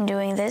time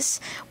doing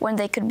this when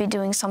they could be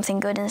doing something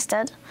good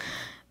instead.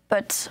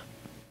 But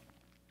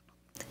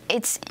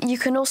you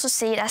can also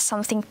see it as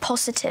something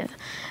positive,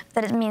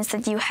 that it means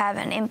that you have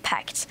an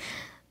impact,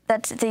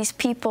 that these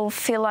people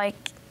feel like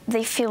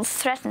they feel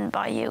threatened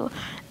by you,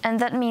 and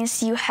that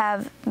means you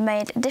have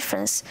made a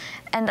difference.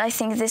 And I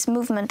think this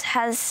movement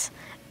has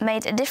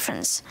made a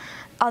difference.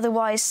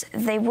 Otherwise,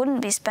 they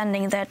wouldn't be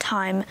spending their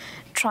time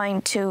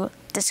trying to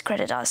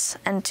discredit us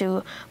and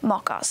to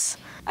mock us.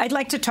 I'd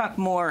like to talk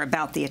more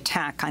about the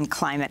attack on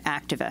climate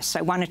activists.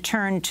 I want to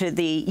turn to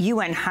the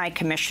UN High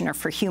Commissioner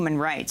for Human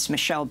Rights,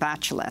 Michelle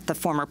Bachelet, the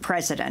former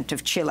president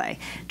of Chile,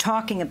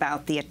 talking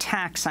about the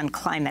attacks on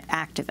climate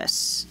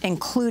activists,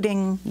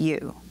 including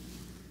you.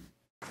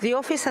 The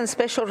Office and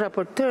Special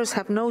Rapporteurs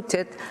have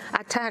noted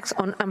attacks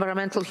on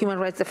environmental human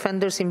rights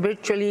defenders in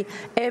virtually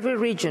every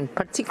region,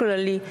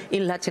 particularly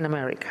in Latin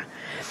America.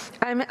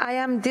 I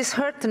am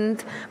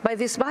disheartened by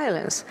this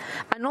violence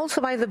and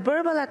also by the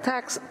verbal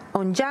attacks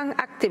on young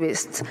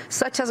activists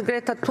such as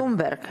Greta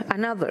Thunberg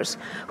and others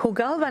who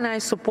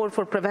galvanize support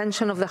for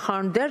prevention of the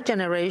harm their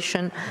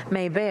generation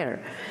may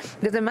bear.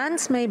 The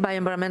demands made by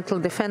environmental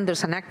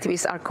defenders and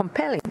activists are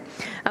compelling,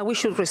 and we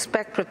should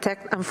respect,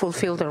 protect, and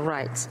fulfill their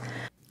rights.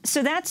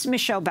 So that's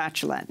Michelle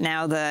Bachelet,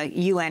 now the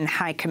UN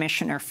High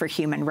Commissioner for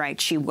Human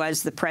Rights. She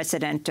was the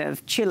president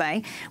of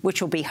Chile,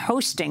 which will be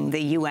hosting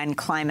the UN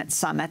Climate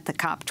Summit, the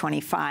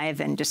COP25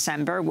 in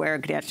December, where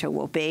Greta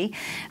will be.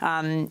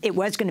 It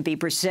was going to be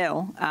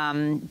Brazil,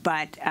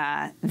 but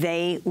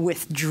they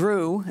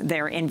withdrew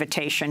their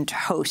invitation to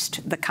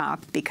host the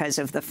COP because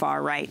of the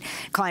far-right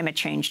climate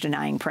change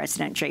denying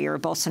President Jair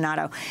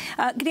Bolsonaro.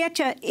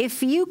 Greta,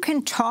 if you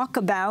can talk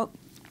about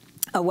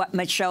what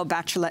Michelle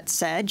Bachelet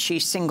said. She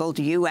singled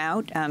you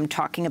out,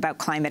 talking about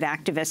climate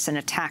activists and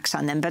attacks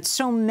on them. But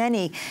so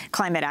many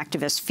climate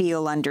activists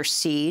feel under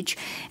siege.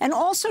 And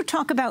also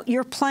talk about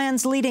your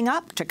plans leading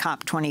up to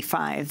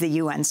COP25, the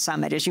UN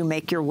summit, as you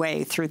make your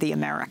way through the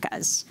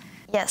Americas.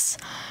 Yes.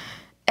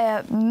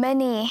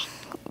 Many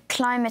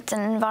climate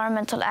and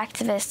environmental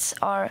activists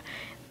are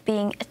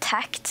being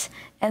attacked,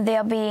 and they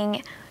are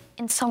being,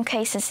 in some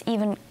cases,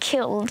 even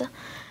killed.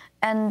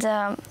 And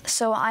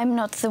so I'm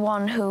not the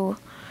one who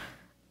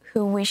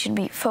we should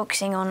be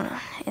focusing on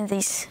in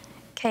these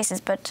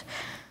cases, but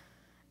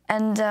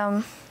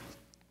and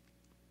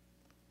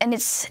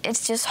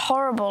it's just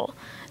horrible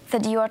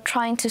that you are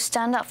trying to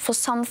stand up for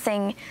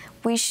something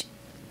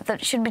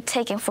that should be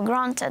taken for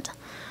granted,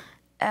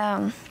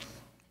 a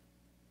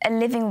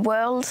living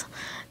world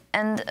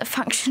and a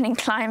functioning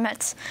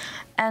climate,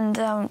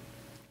 and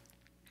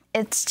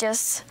it's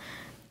just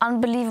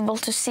unbelievable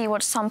to see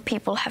what some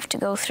people have to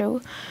go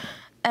through.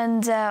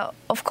 And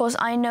of course,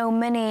 I know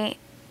many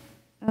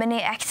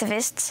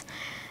activists,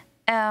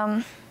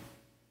 young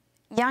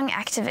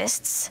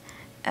activists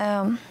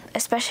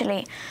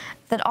especially,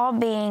 that are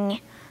being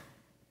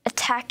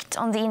attacked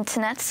on the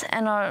internet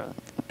and are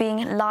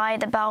being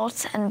lied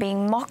about and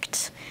being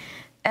mocked,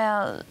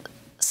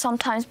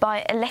 sometimes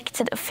by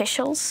elected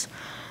officials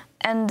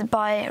and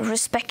by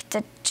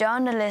respected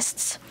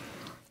journalists.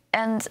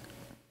 And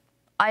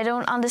I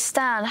don't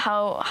understand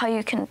how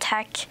you can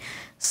attack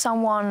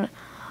someone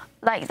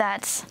like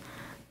that.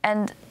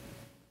 And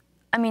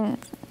I mean,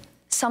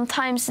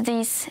 sometimes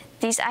these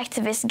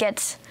activists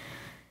get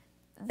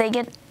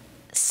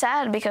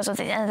sad because of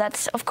it, and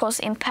that of course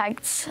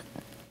impacts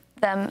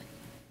them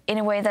in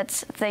a way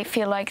that they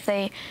feel like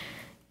they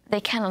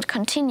cannot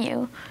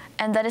continue,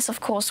 and that is of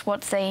course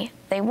what they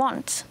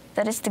want.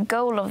 That is the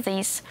goal of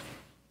these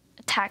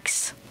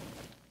attacks.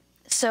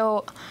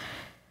 So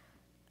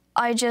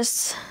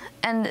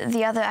and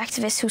the other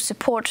activists who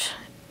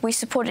we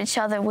support each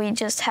other. We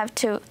just have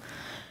to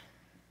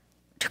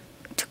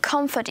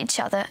comfort each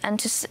other and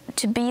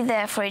to be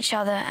there for each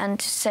other and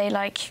to say,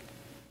 like,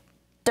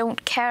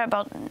 don't care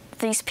about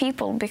these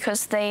people,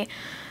 because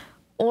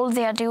all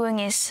they are doing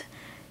is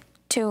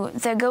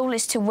their goal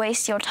is to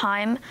waste your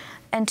time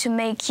and to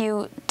make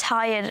you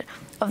tired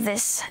of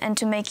this and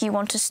to make you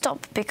want to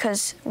stop,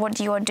 because what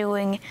you are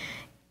doing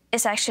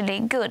is actually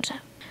good.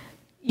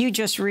 You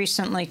just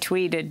recently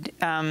tweeted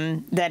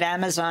that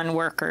Amazon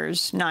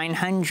workers,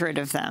 900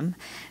 of them,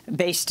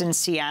 based in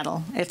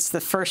Seattle, it's the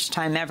first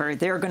time ever,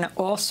 they're going to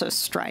also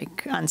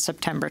strike on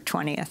September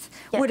 20th.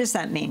 Yeah. What does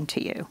that mean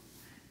to you?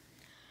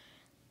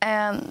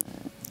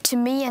 To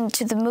me and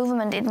to the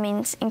movement, it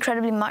means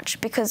incredibly much,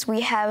 because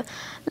we have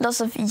lots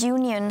of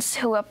unions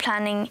who are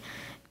planning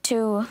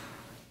to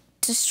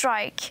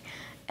strike.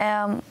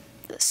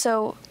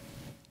 So,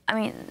 I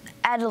mean,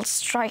 adults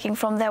striking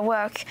from their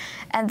work,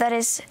 and that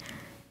is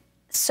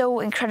so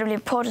incredibly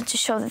important to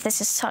show that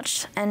this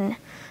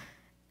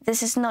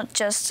is not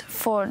just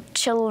for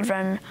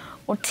children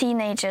or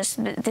teenagers,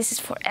 this is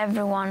for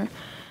everyone.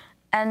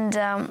 And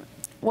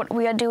what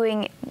we are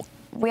doing,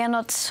 we are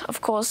not, of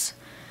course,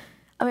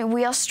 I mean,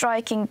 we are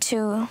striking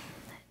to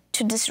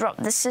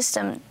disrupt the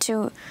system,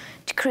 to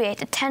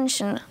create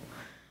attention,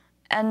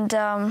 and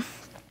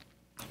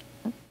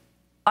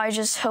I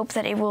just hope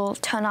that it will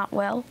turn out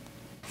well.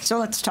 So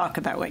let's talk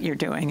about what you're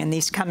doing in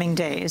these coming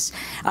days.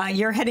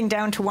 You're heading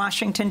down to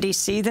Washington,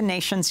 D.C., the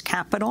nation's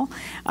capital.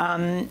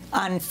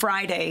 On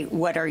Friday,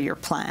 what are your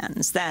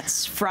plans?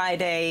 That's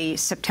Friday,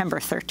 September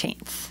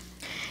 13th.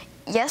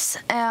 Yes,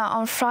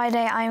 on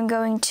Friday I am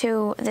going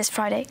to, this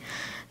Friday,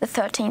 the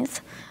 13th,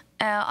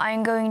 I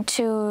am going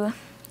to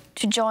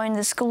join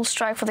the school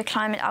strike for the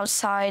climate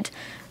outside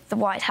the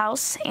White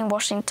House in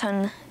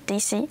Washington,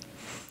 D.C.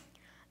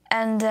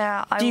 And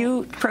do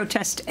you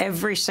protest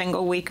every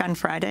single week on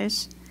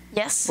Fridays?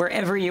 Yes.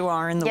 Wherever you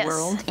are in the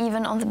world? Yes,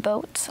 even on the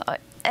boat.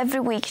 Every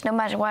week, no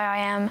matter where I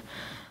am,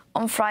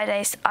 on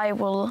Fridays I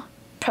will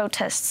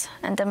protest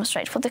and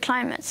demonstrate for the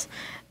climate.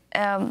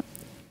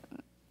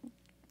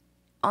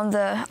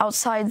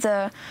 Outside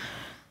the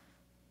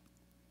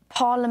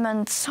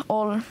parliament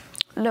or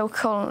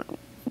local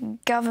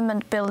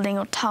government building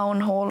or town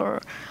hall or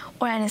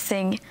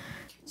anything.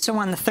 So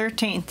on the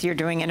 13th, you're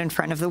doing it in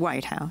front of the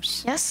White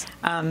House. Yes.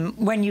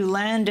 When you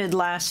landed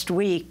last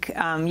week,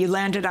 you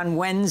landed on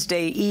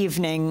Wednesday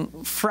evening.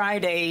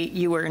 Friday,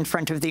 you were in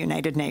front of the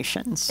United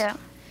Nations. Yeah.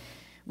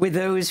 With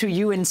those who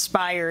you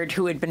inspired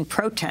who had been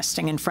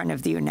protesting in front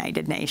of the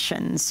United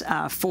Nations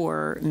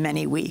for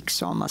many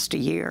weeks, almost a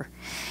year.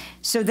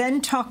 So then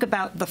talk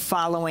about the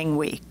following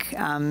week,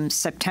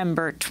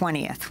 September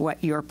 20th,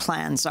 what your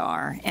plans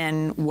are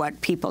and what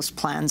people's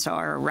plans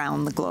are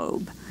around the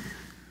globe.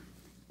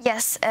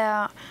 Yes,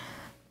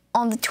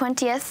 on the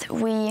 20th,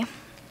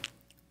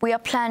 we are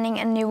planning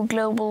a new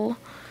global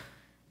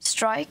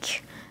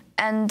strike,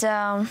 and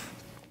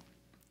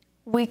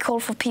we call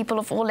for people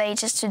of all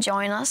ages to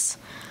join us,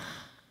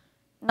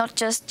 not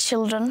just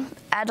children.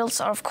 Adults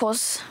are, of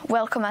course,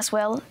 welcome as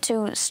well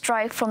to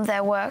strike from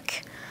their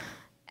work.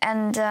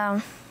 And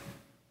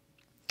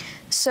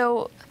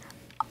so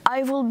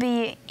I will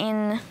be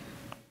in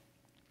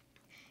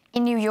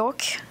New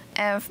York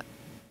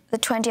the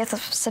 20th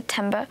of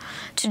September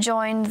to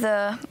join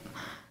the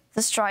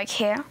strike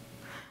here,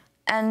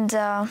 and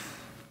then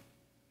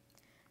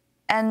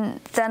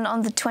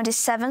on the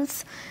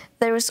 27th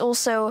there is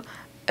also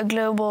a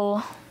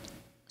global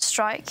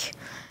strike.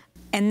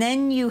 And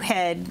then you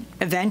head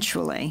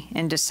eventually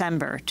in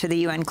December to the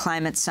UN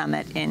Climate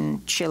Summit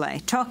in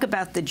Chile. Talk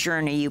about the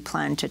journey you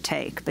plan to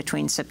take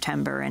between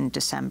September and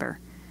December.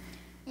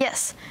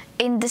 Yes,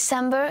 in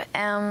December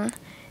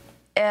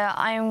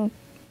I'm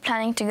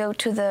planning to go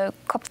to the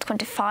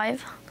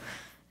COP25,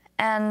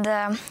 and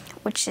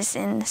which is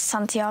in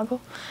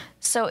Santiago.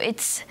 So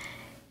it's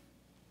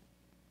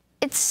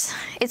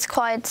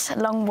quite a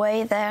long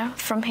way there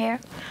from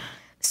here.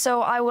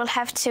 So I will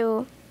have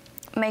to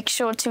make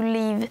sure to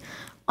leave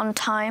on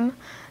time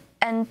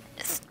and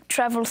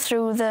travel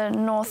through the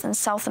North and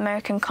South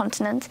American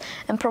continent,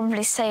 and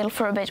probably sail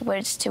for a bit where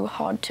it's too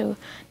hard to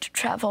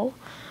travel.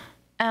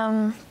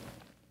 And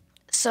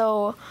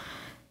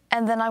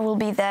then I will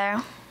be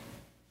there.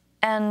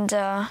 And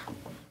I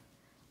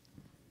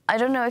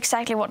don't know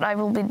exactly what I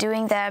will be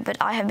doing there, but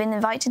I have been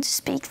invited to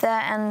speak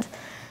there, and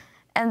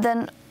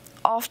then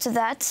after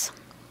that,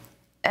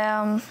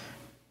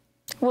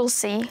 we'll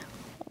see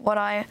what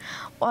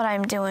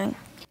I'm doing.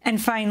 And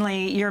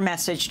finally, your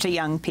message to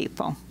young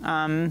people,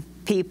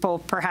 people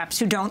perhaps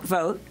who don't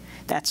vote,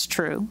 that's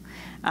true,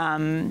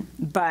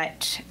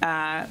 but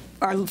are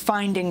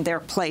finding their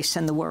place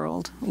in the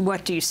world.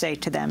 What do you say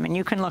to them? And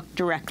you can look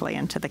directly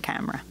into the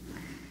camera.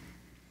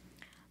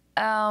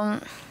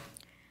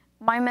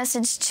 My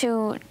message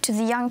to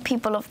the young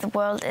people of the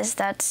world is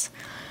that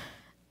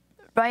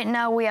right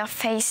now we are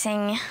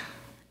facing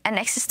an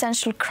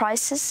existential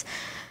crisis.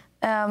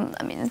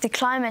 I mean, the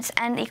climate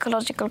and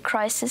ecological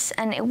crisis,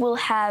 and it will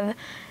have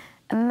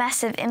a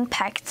massive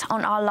impact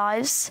on our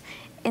lives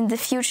in the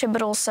future,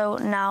 but also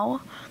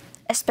now,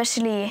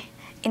 especially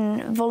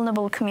in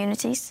vulnerable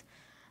communities.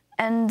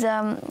 And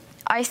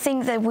I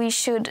think that we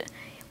should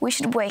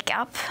wake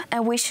up,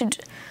 and we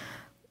should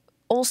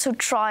also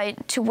try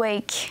to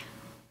wake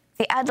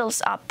the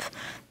adults up,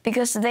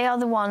 because they are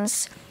the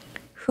ones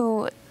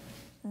who,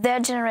 their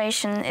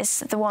generation is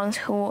the ones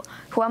who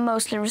are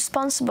mostly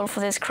responsible for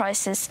this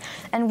crisis,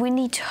 and we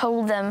need to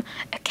hold them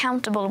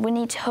accountable. We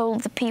need to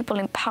hold the people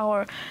in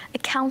power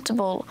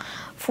accountable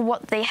for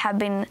what they have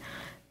been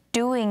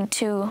doing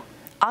to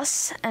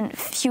us and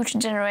future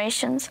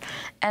generations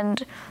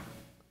and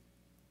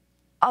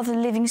other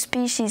living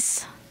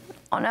species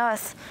on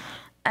Earth.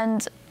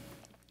 And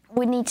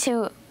we need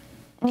to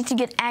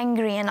get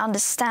angry and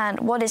understand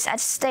what is at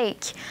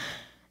stake,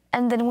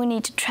 and then we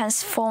need to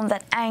transform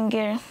that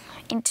anger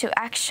into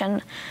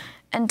action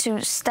and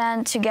to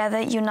stand together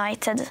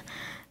united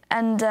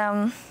and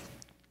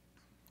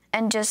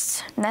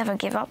just never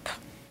give up.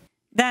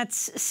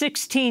 That's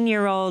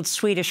 16-year-old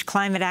Swedish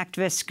climate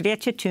activist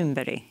Greta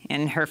Thunberg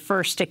in her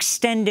first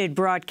extended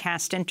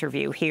broadcast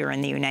interview here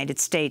in the United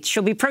States.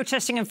 She'll be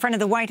protesting in front of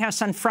the White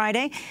House on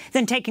Friday,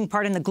 then taking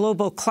part in the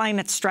global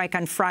climate strike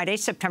on Friday,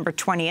 September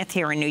 20th,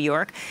 here in New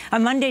York.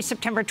 On Monday,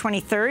 September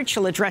 23rd,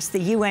 she'll address the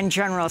UN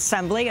General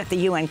Assembly at the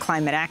UN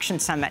Climate Action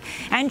Summit,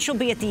 and she'll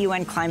be at the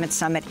UN Climate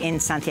Summit in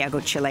Santiago,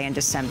 Chile in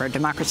December.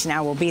 Democracy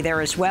Now! Will be there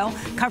as well,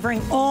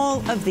 covering all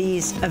of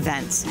these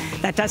events.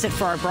 That does it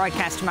for our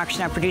broadcast. Democracy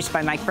Now! Produced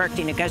by Mike Burke,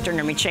 Dina Guzder,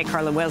 Nermit Sheikh,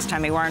 Carla Wills,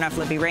 Tammy Warnoff,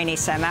 Libby Rainey,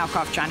 Sam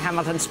Alcoff, John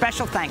Hamilton.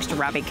 Special thanks to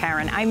Robbie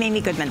Karen. I'm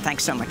Amy Goodman.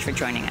 Thanks so much for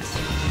joining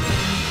us.